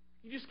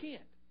 You just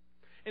can't.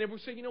 And if we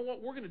say, you know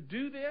what, we're going to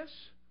do this,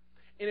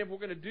 and if we're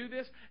going to do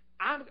this,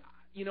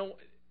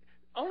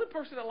 only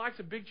person that likes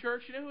a big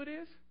church, you know who it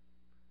is?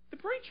 The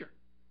preacher.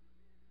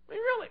 I mean,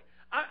 really.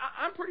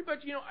 I'm pretty much,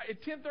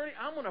 at 10:30,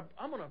 I'm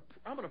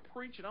gonna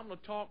preach and I'm gonna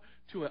talk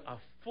to a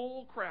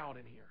full crowd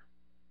in here.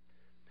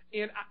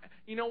 And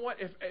you know what?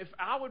 If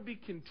I would be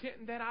content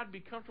in that, I'd be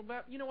comfortable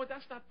with that. You know what?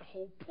 That's not the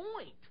whole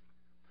point.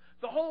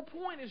 The whole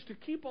point is to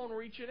keep on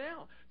reaching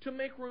out, to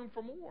make room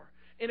for more.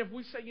 And if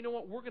we say, you know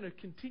what, we're going to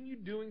continue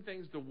doing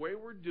things the way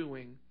we're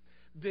doing,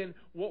 then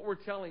what we're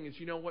telling is,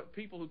 you know what,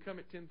 people who come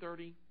at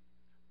 10:30,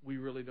 we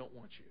really don't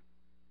want you.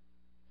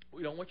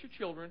 We don't want your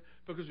children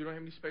because we don't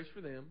have any space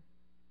for them.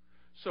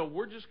 So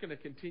we're just going to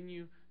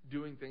continue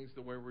doing things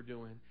the way we're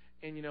doing.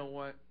 And you know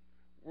what?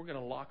 We're going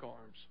to lock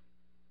arms.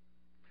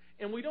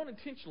 And we don't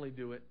intentionally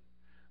do it,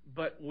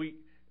 but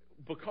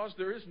because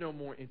there is no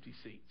more empty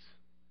seats,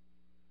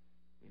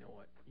 you know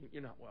what?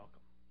 You're not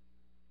welcome.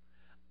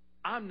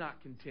 I'm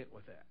not content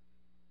with that.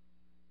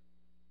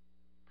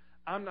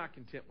 I'm not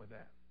content with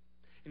that.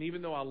 And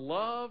even though I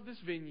love this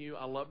venue,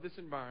 I love this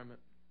environment,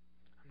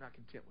 I'm not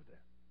content with that.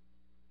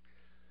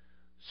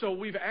 So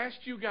we've asked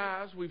you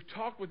guys, we've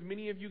talked with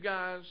many of you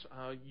guys,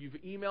 you've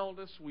emailed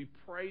us, we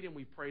prayed and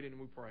we prayed and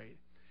we prayed.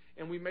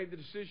 And we made the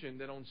decision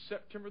that on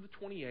September the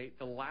 28th,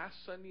 the last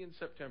Sunday in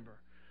September,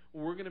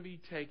 we're going to be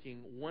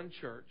taking one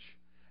church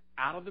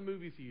out of the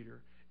movie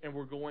theater and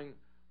we're going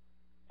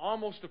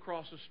almost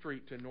across the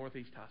street to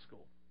Northeast High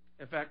School.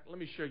 In fact, let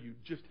me show you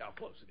just how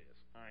close it is.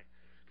 All right,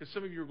 because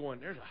some of you are going,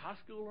 there's a high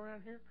school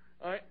around here?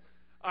 All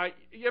right.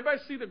 Everybody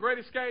see The Great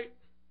Escape?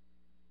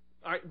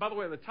 All right, by the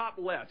way, on the top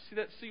left, see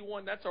that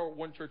C1? That's our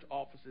one church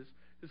offices.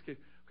 Okay,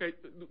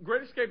 The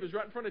Great Escape is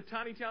right in front of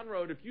Tiny Town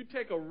Road. If you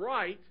take a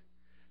right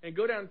and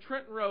go down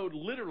Trenton Road,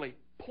 literally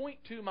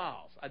 0.2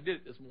 miles. I did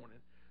it this morning.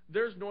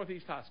 There's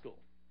Northeast High School.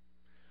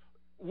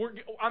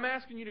 I'm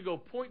asking you to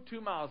go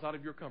 0.2 miles out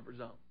of your comfort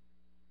zone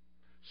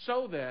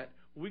so that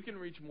we can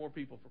reach more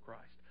people for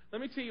Christ.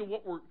 Let me tell you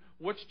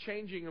what's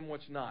changing and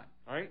what's not.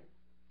 All right,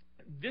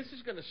 this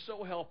is going to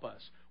so help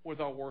us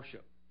with our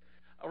worship.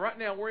 Right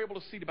now, we're able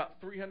to seat about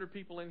 300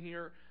 people in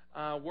here.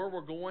 Where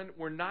we're going,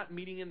 we're not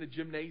meeting in the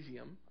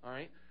gymnasium. All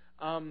right,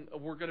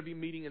 we're going to be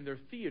meeting in their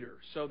theater.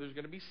 So there's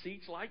going to be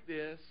seats like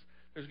this.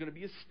 There's going to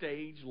be a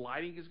stage.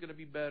 Lighting is going to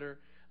be better.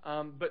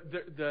 But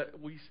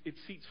it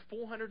seats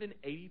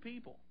 480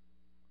 people.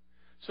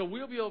 So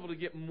we'll be able to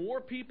get more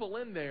people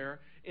in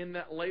there in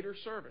that later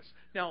service.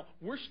 Now,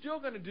 we're still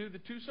going to do the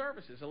two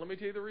services. And let me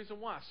tell you the reason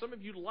why. Some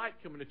of you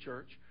like coming to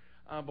church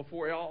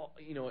before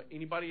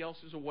anybody else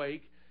is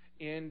awake,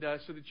 and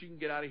so that you can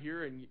get out of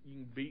here and you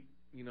can beat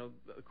the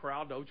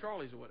crowd to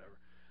O'Charlie's or whatever.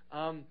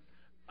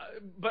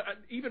 But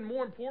even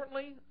more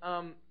importantly,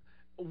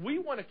 we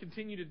want to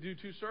continue to do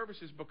two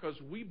services because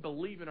we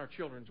believe in our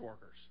children's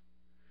workers.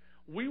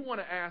 We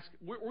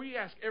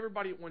ask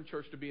everybody at one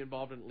church to be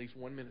involved in at least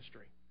one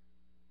ministry.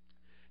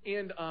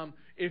 And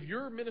if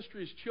your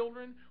ministry is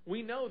children,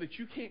 we know that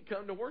you can't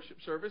come to worship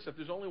service if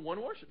there's only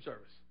one worship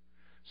service.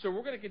 So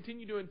we're going to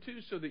continue doing two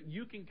so that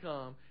you can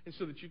come and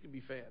so that you can be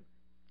fed.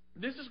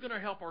 This is going to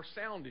help our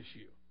sound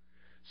issue.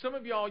 Some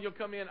of y'all, you'll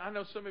come in. I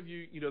know some of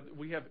you,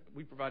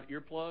 we provide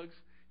earplugs.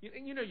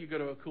 You go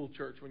to a cool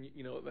church when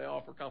they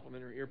offer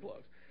complimentary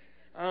earplugs.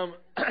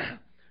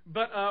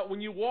 But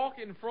when you walk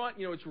in front,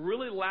 it's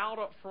really loud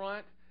up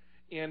front.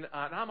 And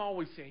I'm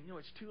always saying,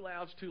 it's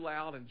too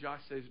loud. And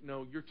Josh says,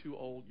 no, you're too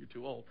old.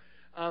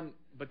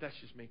 But that's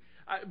just me.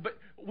 But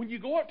when you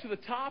go up to the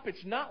top,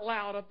 it's not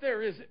loud up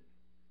there, is it?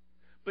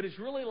 But it's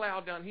really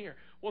loud down here.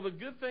 Well, the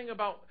good thing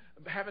about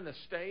having a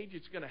stage,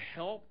 it's going to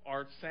help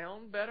our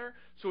sound better.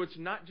 So it's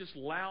not just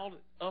loud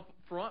up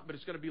front, but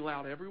it's going to be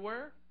loud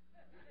everywhere.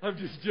 I'm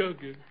just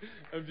joking.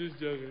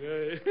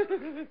 Hey.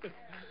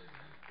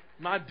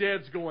 My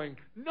dad's going,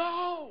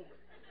 no,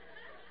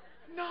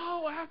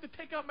 I have to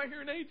take out my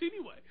hearing aids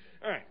anyway.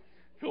 All right,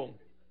 cool.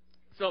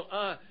 So,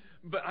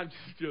 but I'm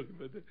just joking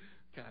about that,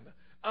 kind of.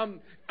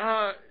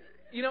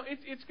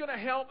 It's going to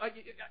help.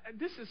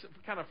 This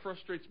kind of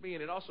frustrates me,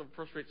 and it also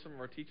frustrates some of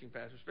our teaching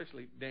pastors,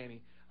 especially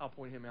Danny. I'll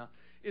point him out.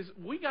 Is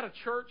we got a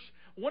church.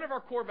 One of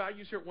our core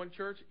values here at One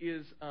Church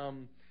is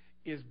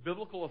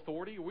biblical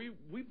authority.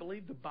 We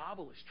believe the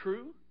Bible is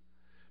true,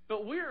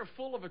 but we are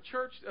full of a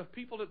church of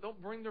people that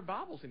don't bring their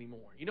Bibles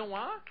anymore. You know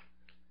why?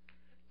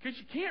 Because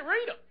you can't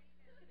read them.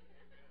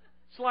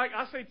 It's like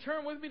I say,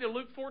 turn with me to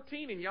Luke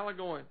 14, and y'all are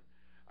going,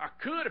 I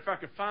could if I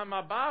could find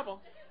my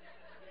Bible.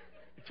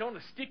 It's on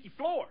the sticky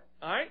floor.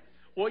 All right?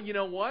 Well, you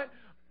know what?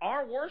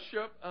 Our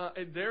worship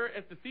there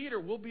at the theater,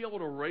 we'll be able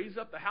to raise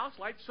up the house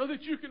lights so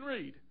that you can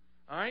read.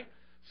 All right?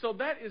 So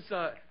that is,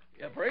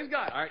 praise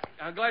God. All right?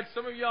 I'm glad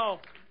some of y'all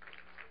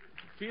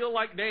feel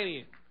like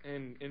Danny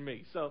and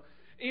me. So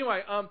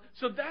anyway,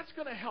 so that's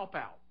going to help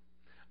out.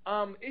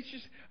 I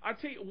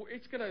tell you,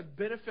 it's going to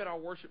benefit our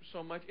worship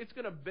so much. It's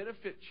going to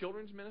benefit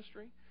children's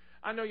ministry.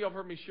 I know y'all have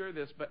heard me share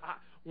this, but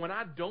when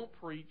I don't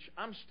preach,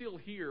 I'm still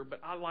here, but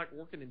I like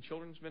working in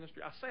children's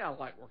ministry. I say I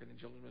like working in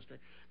children's ministry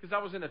because I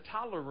was in a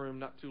toddler room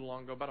not too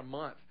long ago, about a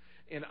month,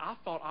 and I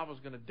thought I was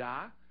going to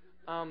die.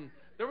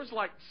 There was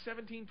like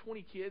 17,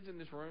 20 kids in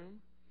this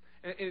room.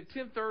 And at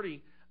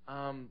 10:30,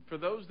 for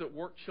those that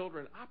work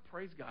children, I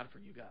praise God for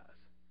you guys.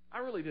 I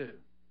really do.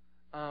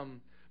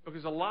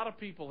 Because a lot of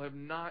people have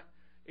not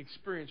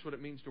experienced what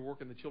it means to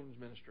work in the children's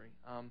ministry.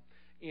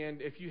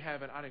 And if you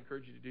haven't, I'd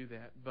encourage you to do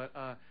that. But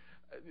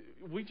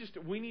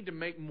we need to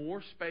make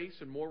more space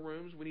and more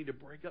rooms. We need to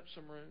break up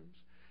some rooms.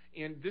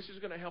 And this is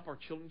going to help our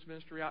children's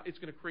ministry out. It's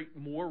going to create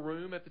more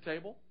room at the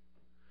table.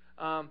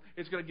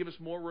 It's going to give us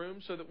more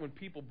room so that when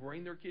people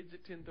bring their kids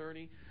at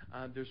 10:30,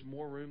 there's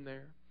more room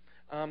there.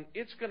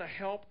 It's going to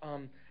help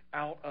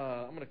out.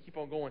 I'm going to keep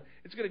on going.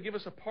 It's going to give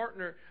us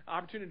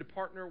opportunity to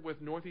partner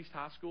with Northeast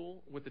High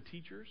School with the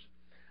teachers.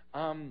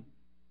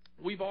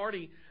 We've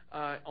already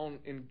on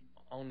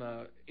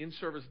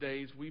in-service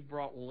days, we've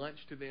brought lunch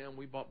to them.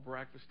 We brought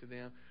breakfast to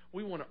them.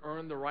 We want to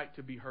earn the right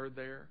to be heard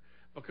there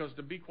because,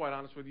 to be quite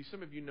honest with you,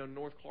 some of you know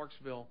North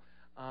Clarksville.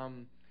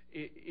 God's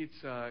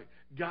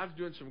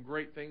doing some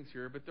great things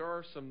here, but there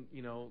are some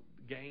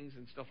gangs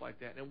and stuff like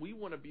that, and we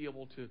want to be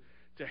able to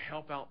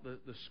help out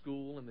the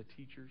school and the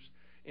teachers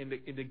and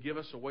to give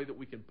us a way that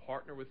we can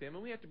partner with them.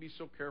 And we have to be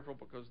so careful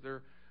because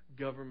they're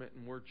government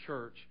and we're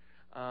church.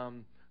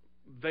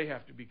 They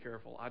have to be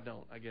careful. I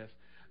don't, I guess.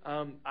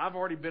 I've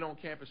already been on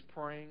campus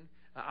praying.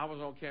 I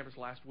was on campus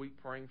last week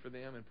praying for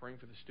them and praying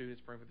for the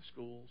students, praying for the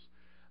schools.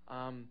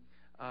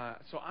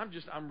 So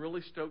I'm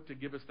really stoked to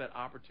give us that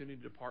opportunity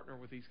to partner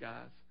with these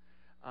guys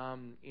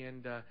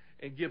and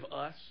give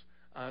us.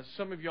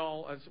 Some of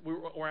y'all, as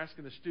we're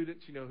asking the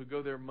students, who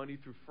go there Monday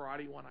through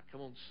Friday, why not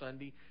come on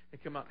Sunday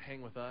and come out and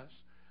hang with us?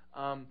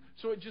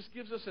 So it just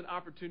gives us an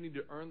opportunity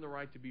to earn the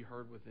right to be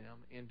heard with them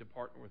and to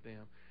partner with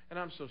them. And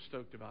I'm so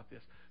stoked about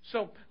this.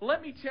 So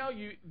let me tell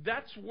you,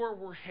 that's where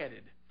we're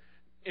headed.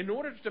 In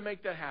order to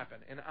make that happen,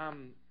 and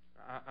I'm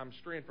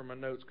straying from my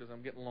notes because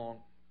I'm getting long,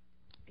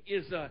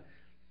 is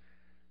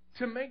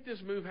to make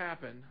this move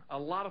happen, a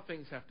lot of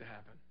things have to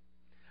happen.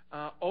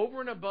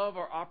 Over and above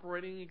our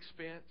operating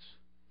expense,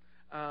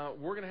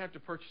 we're going to have to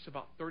purchase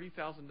about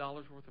 $30,000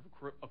 worth of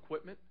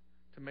equipment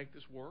to make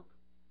this work.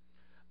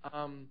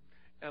 And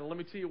let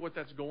me tell you what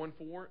that's going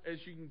for. As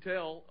you can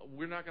tell,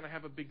 we're not going to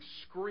have a big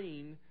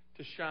screen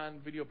to shine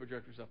video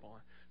projectors up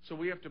on. So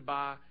we have to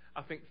buy,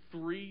 I think,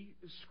 3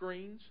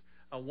 screens,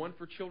 one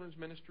for children's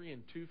ministry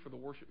and 2 for the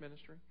worship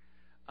ministry.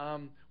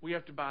 We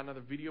have to buy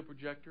another video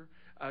projector.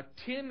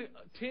 10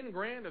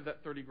 grand of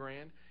that 30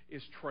 grand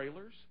is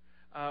trailers.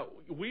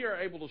 We are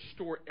able to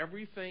store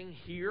everything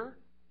here.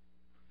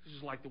 This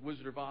is like the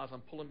Wizard of Oz.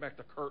 I'm pulling back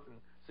the curtain.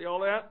 See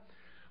all that?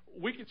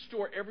 We can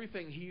store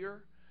everything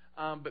here,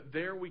 but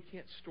there we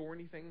can't store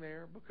anything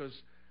there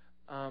because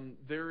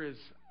there is,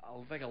 I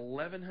think,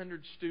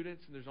 1,100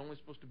 students, and there's only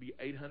supposed to be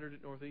 800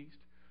 at Northeast.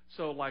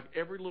 So, like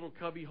every little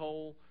cubby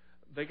hole,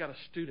 they got a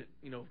student,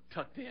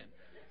 tucked in.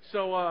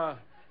 So,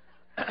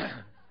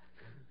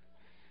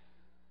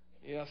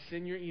 yeah,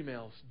 send your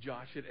emails,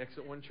 Josh at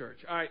Exit One Church.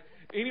 All right.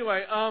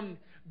 Anyway,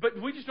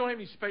 but we just don't have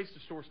any space to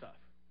store stuff.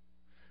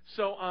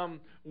 So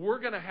we're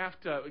going to have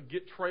to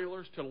get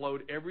trailers to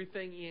load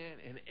everything in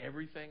and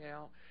everything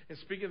out. And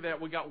speaking of that,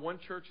 we got one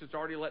church that's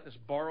already letting us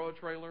borrow a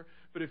trailer.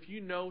 But if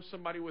you know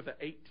somebody with an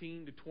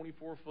 18 to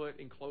 24-foot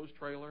enclosed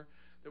trailer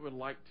that would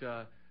like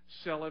to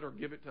sell it or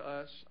give it to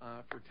us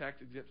for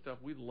tax-exempt stuff,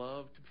 we'd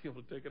love to be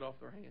able to take it off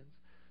their hands.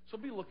 So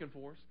be looking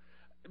for us.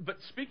 But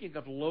speaking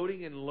of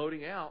loading and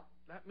loading out,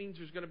 that means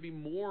there's going to be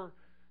more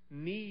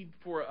need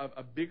for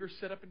a bigger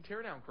setup and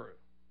teardown crew.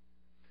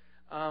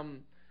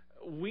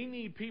 We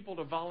need people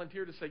to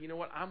volunteer to say, you know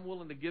what, I'm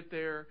willing to get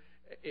there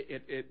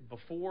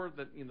before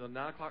the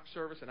 9 o'clock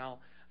service, and I'll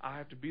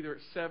have to be there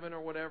at 7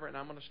 or whatever, and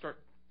I'm going to start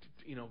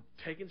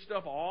taking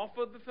stuff off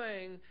of the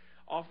thing,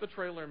 off the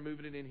trailer, and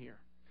moving it in here.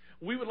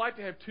 We would like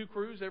to have 2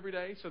 crews every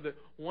day so that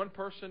one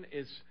person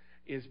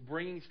is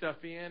bringing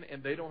stuff in,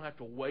 and they don't have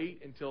to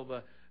wait until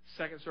the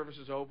second service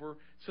is over,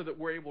 so that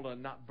we're able to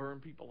not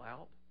burn people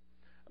out.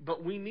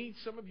 But we need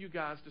some of you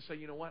guys to say,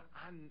 you know what,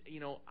 I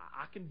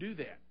can do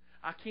that.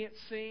 I can't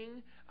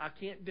sing, I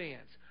can't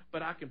dance,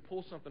 but I can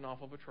pull something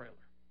off of a trailer.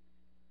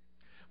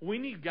 We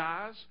need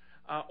guys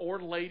or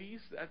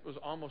ladies, that was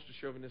almost a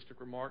chauvinistic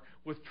remark,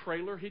 with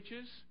trailer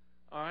hitches,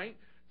 all right,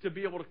 to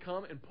be able to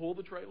come and pull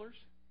the trailers.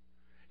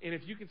 And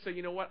if you can say,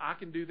 you know what, I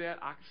can do that,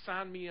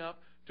 sign me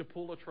up to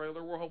pull a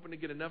trailer. We're hoping to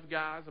get enough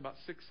guys, about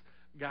 6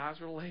 guys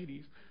or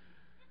ladies,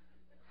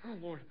 oh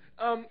Lord,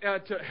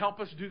 to help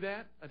us do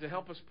that, to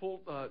help us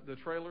pull the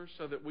trailers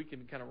so that we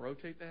can kind of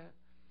rotate that.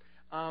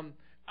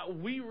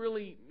 We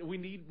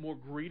need more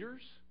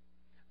greeters.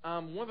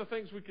 One of the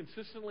things we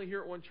consistently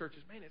hear at One Church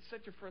is, man, it's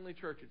such a friendly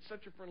church. It's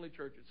such a friendly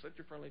church. It's such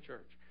a friendly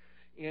church.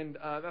 And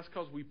that's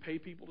because we pay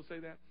people to say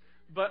that.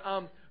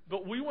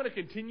 But we want to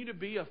continue to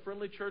be a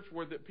friendly church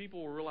where that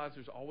people will realize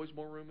there's always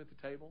more room at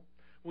the table.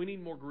 We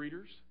need more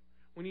greeters.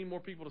 We need more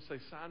people to say,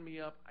 sign me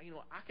up. I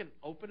can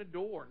open a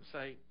door and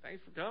say,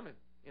 thanks for coming.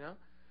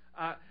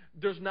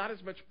 There's not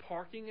as much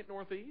parking at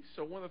Northeast,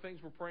 so one of the things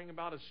we're praying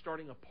about is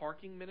starting a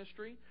parking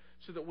ministry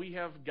so that we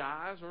have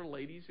guys or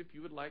ladies, if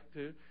you would like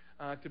to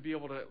be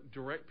able to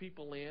direct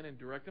people in and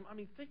direct them. I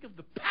mean, think of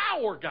the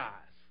power, guys.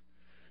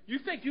 You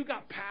think you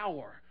got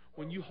power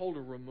when you hold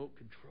a remote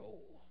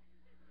control.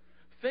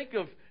 Think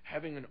of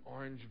having an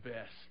orange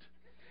vest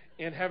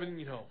and having,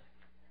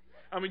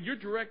 you're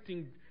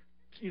directing,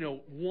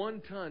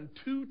 1 ton,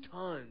 2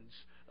 tons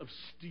of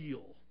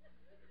steel.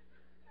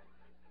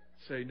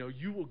 Say, no,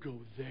 you will go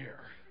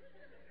there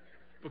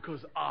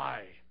because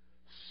I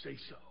say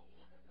so.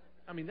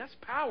 I mean, that's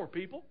power,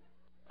 people.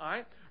 All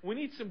right? We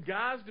need some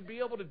guys to be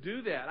able to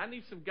do that. I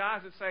need some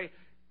guys that say,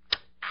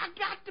 I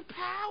got the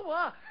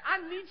power.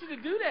 I need you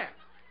to do that.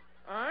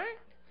 All right?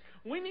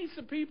 We need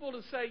some people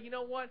to say, you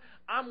know what?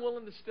 I'm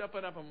willing to step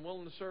it up. I'm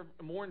willing to serve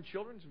more in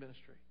children's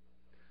ministry.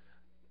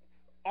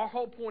 Our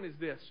whole point is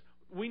this.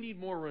 We need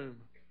more room.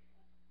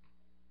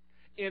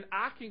 And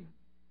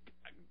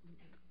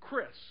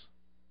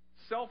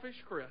selfish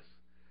Chris,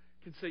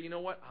 can say, you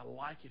know what? I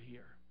like it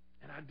here.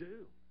 And I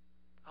do.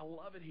 I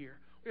love it here.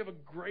 We have a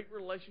great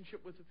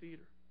relationship with the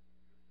theater.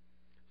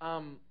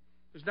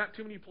 There's not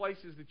too many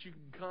places that you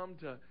can come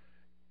to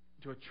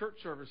a church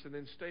service and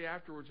then stay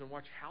afterwards and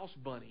watch House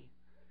Bunny.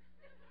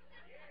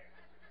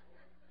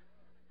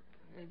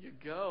 There you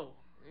go.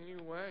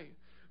 Anyway.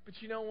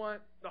 But you know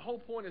what? The whole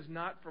point is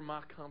not for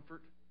my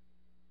comfort.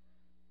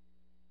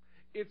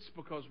 It's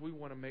because we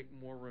want to make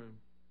more room.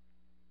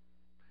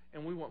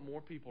 And we want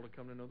more people to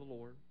come to know the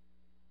Lord.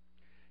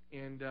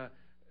 And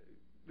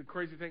the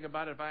crazy thing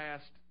about it, if I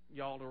asked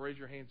y'all to raise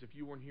your hands if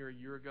you weren't here a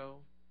year ago,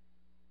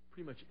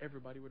 pretty much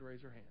everybody would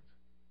raise their hands.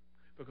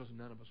 Because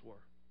none of us were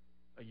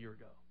a year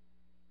ago.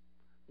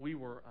 We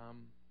were,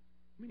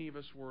 many of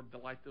us were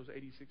like those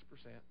 86%.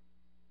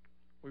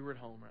 We were at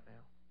home right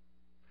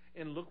now.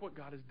 And look what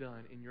God has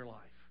done in your life.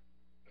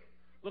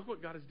 Look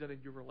what God has done in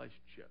your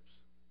relationships.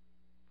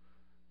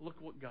 Look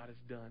what God has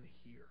done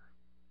here.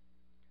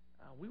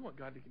 We want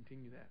God to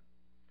continue that.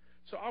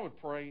 So I would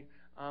pray,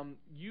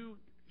 you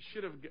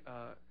should have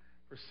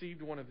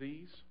received one of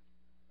these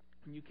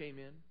when you came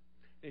in.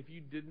 If you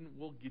didn't,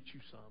 we'll get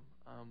you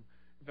some.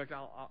 In fact,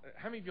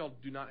 how many of y'all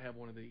do not have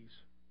one of these?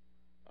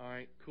 All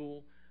right,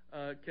 cool.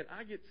 Can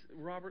I get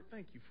Robert?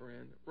 Thank you,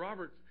 friend.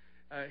 Robert,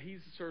 he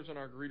serves on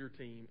our greeter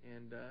team,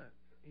 and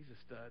he's a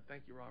stud.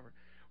 Thank you, Robert.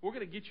 We're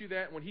going to get you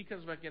that. When he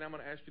comes back in, I'm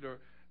going to ask you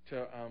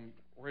to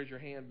raise your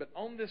hand. But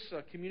on this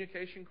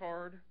communication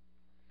card,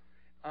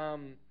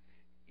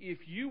 if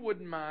you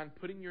wouldn't mind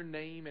putting your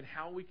name and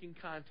how we can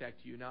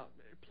contact you. Now,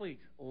 please,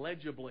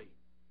 legibly,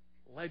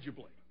 all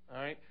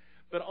right?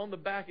 But on the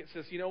back it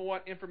says, you know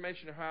what,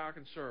 information of how I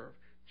can serve.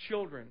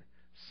 Children,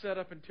 set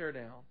up and tear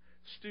down.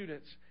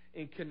 Students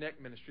in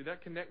Connect Ministry.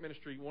 That Connect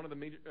Ministry, one of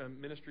the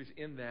ministries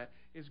in that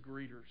is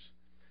greeters.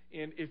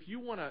 And if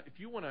you want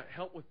to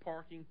help with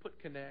parking, put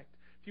Connect.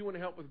 If you want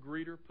to help with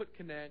greeter, put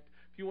Connect.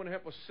 If you want to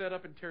help with set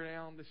up and tear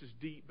down, this is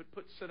deep, but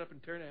put set up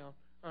and tear down.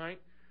 All right?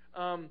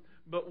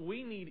 But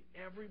we need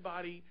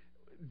everybody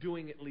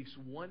doing at least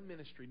one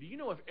ministry. Do you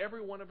know if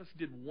every one of us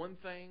did one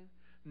thing,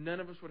 none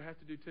of us would have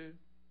to do two?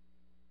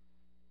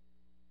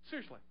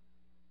 Seriously.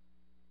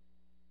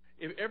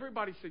 If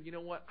everybody said, you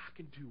know what, I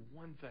can do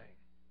one thing,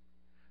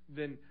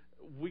 then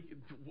we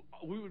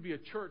would be a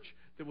church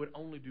that would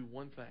only do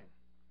one thing.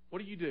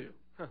 What do?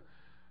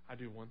 I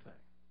do one thing.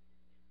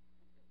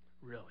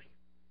 Really.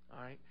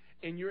 All right?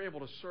 And you're able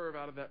to serve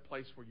out of that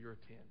place where you're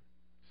a 10.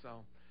 So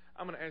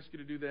I'm going to ask you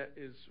to do that.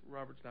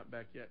 Robert's not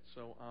back yet.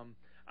 So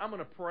I'm going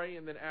to pray,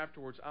 and then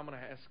afterwards I'm going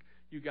to ask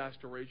you guys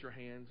to raise your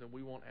hands, and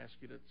we won't ask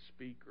you to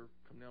speak or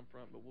come down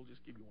front, but we'll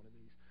just give you one of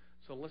these.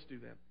 So let's do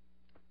that.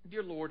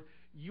 Dear Lord,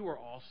 you are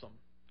awesome.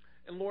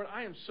 And Lord,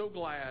 I am so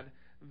glad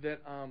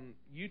that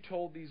you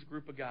told these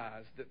group of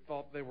guys that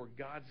thought they were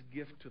God's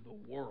gift to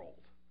the world,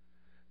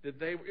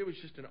 that it was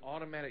just an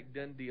automatic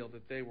done deal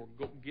that they were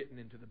getting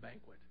into the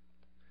banquet,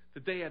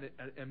 that they had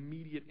an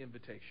immediate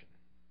invitation.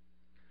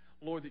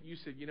 Lord, that you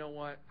said, you know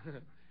what?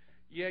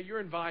 Yeah, you're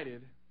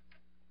invited,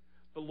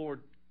 but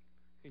Lord,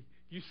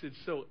 you said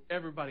so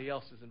everybody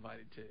else is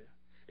invited too.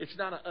 It's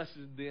not us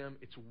and them,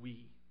 it's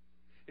we.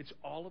 It's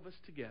all of us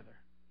together.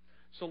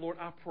 So Lord,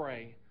 I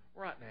pray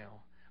right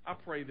now, I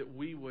pray that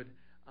we would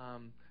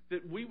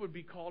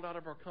be called out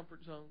of our comfort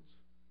zones,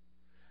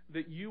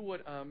 that you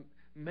would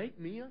make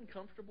me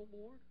uncomfortable,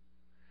 Lord,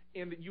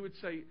 and that you would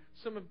say,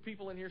 some of the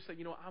people in here say,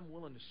 you know, I'm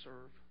willing to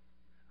serve.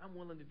 I'm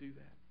willing to do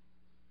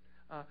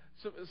that.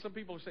 Some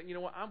people are saying, you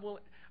know what, I'm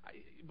willing.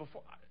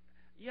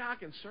 I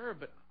can serve,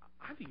 but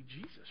I need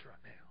Jesus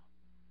right now.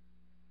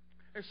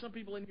 There's some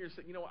people in here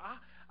saying, you know,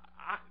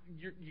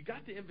 you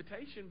got the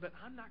invitation, but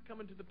I'm not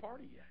coming to the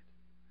party yet.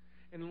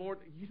 And Lord,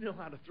 you know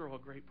how to throw a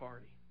great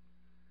party.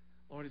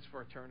 Lord, it's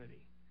for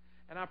eternity.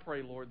 And I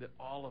pray, Lord, that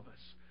all of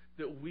us,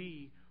 that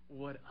we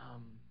would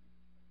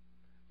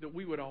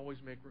always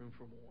make room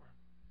for more.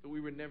 That we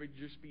would never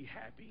just be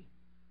happy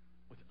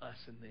with us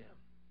and them.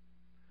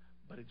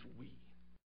 But it's we.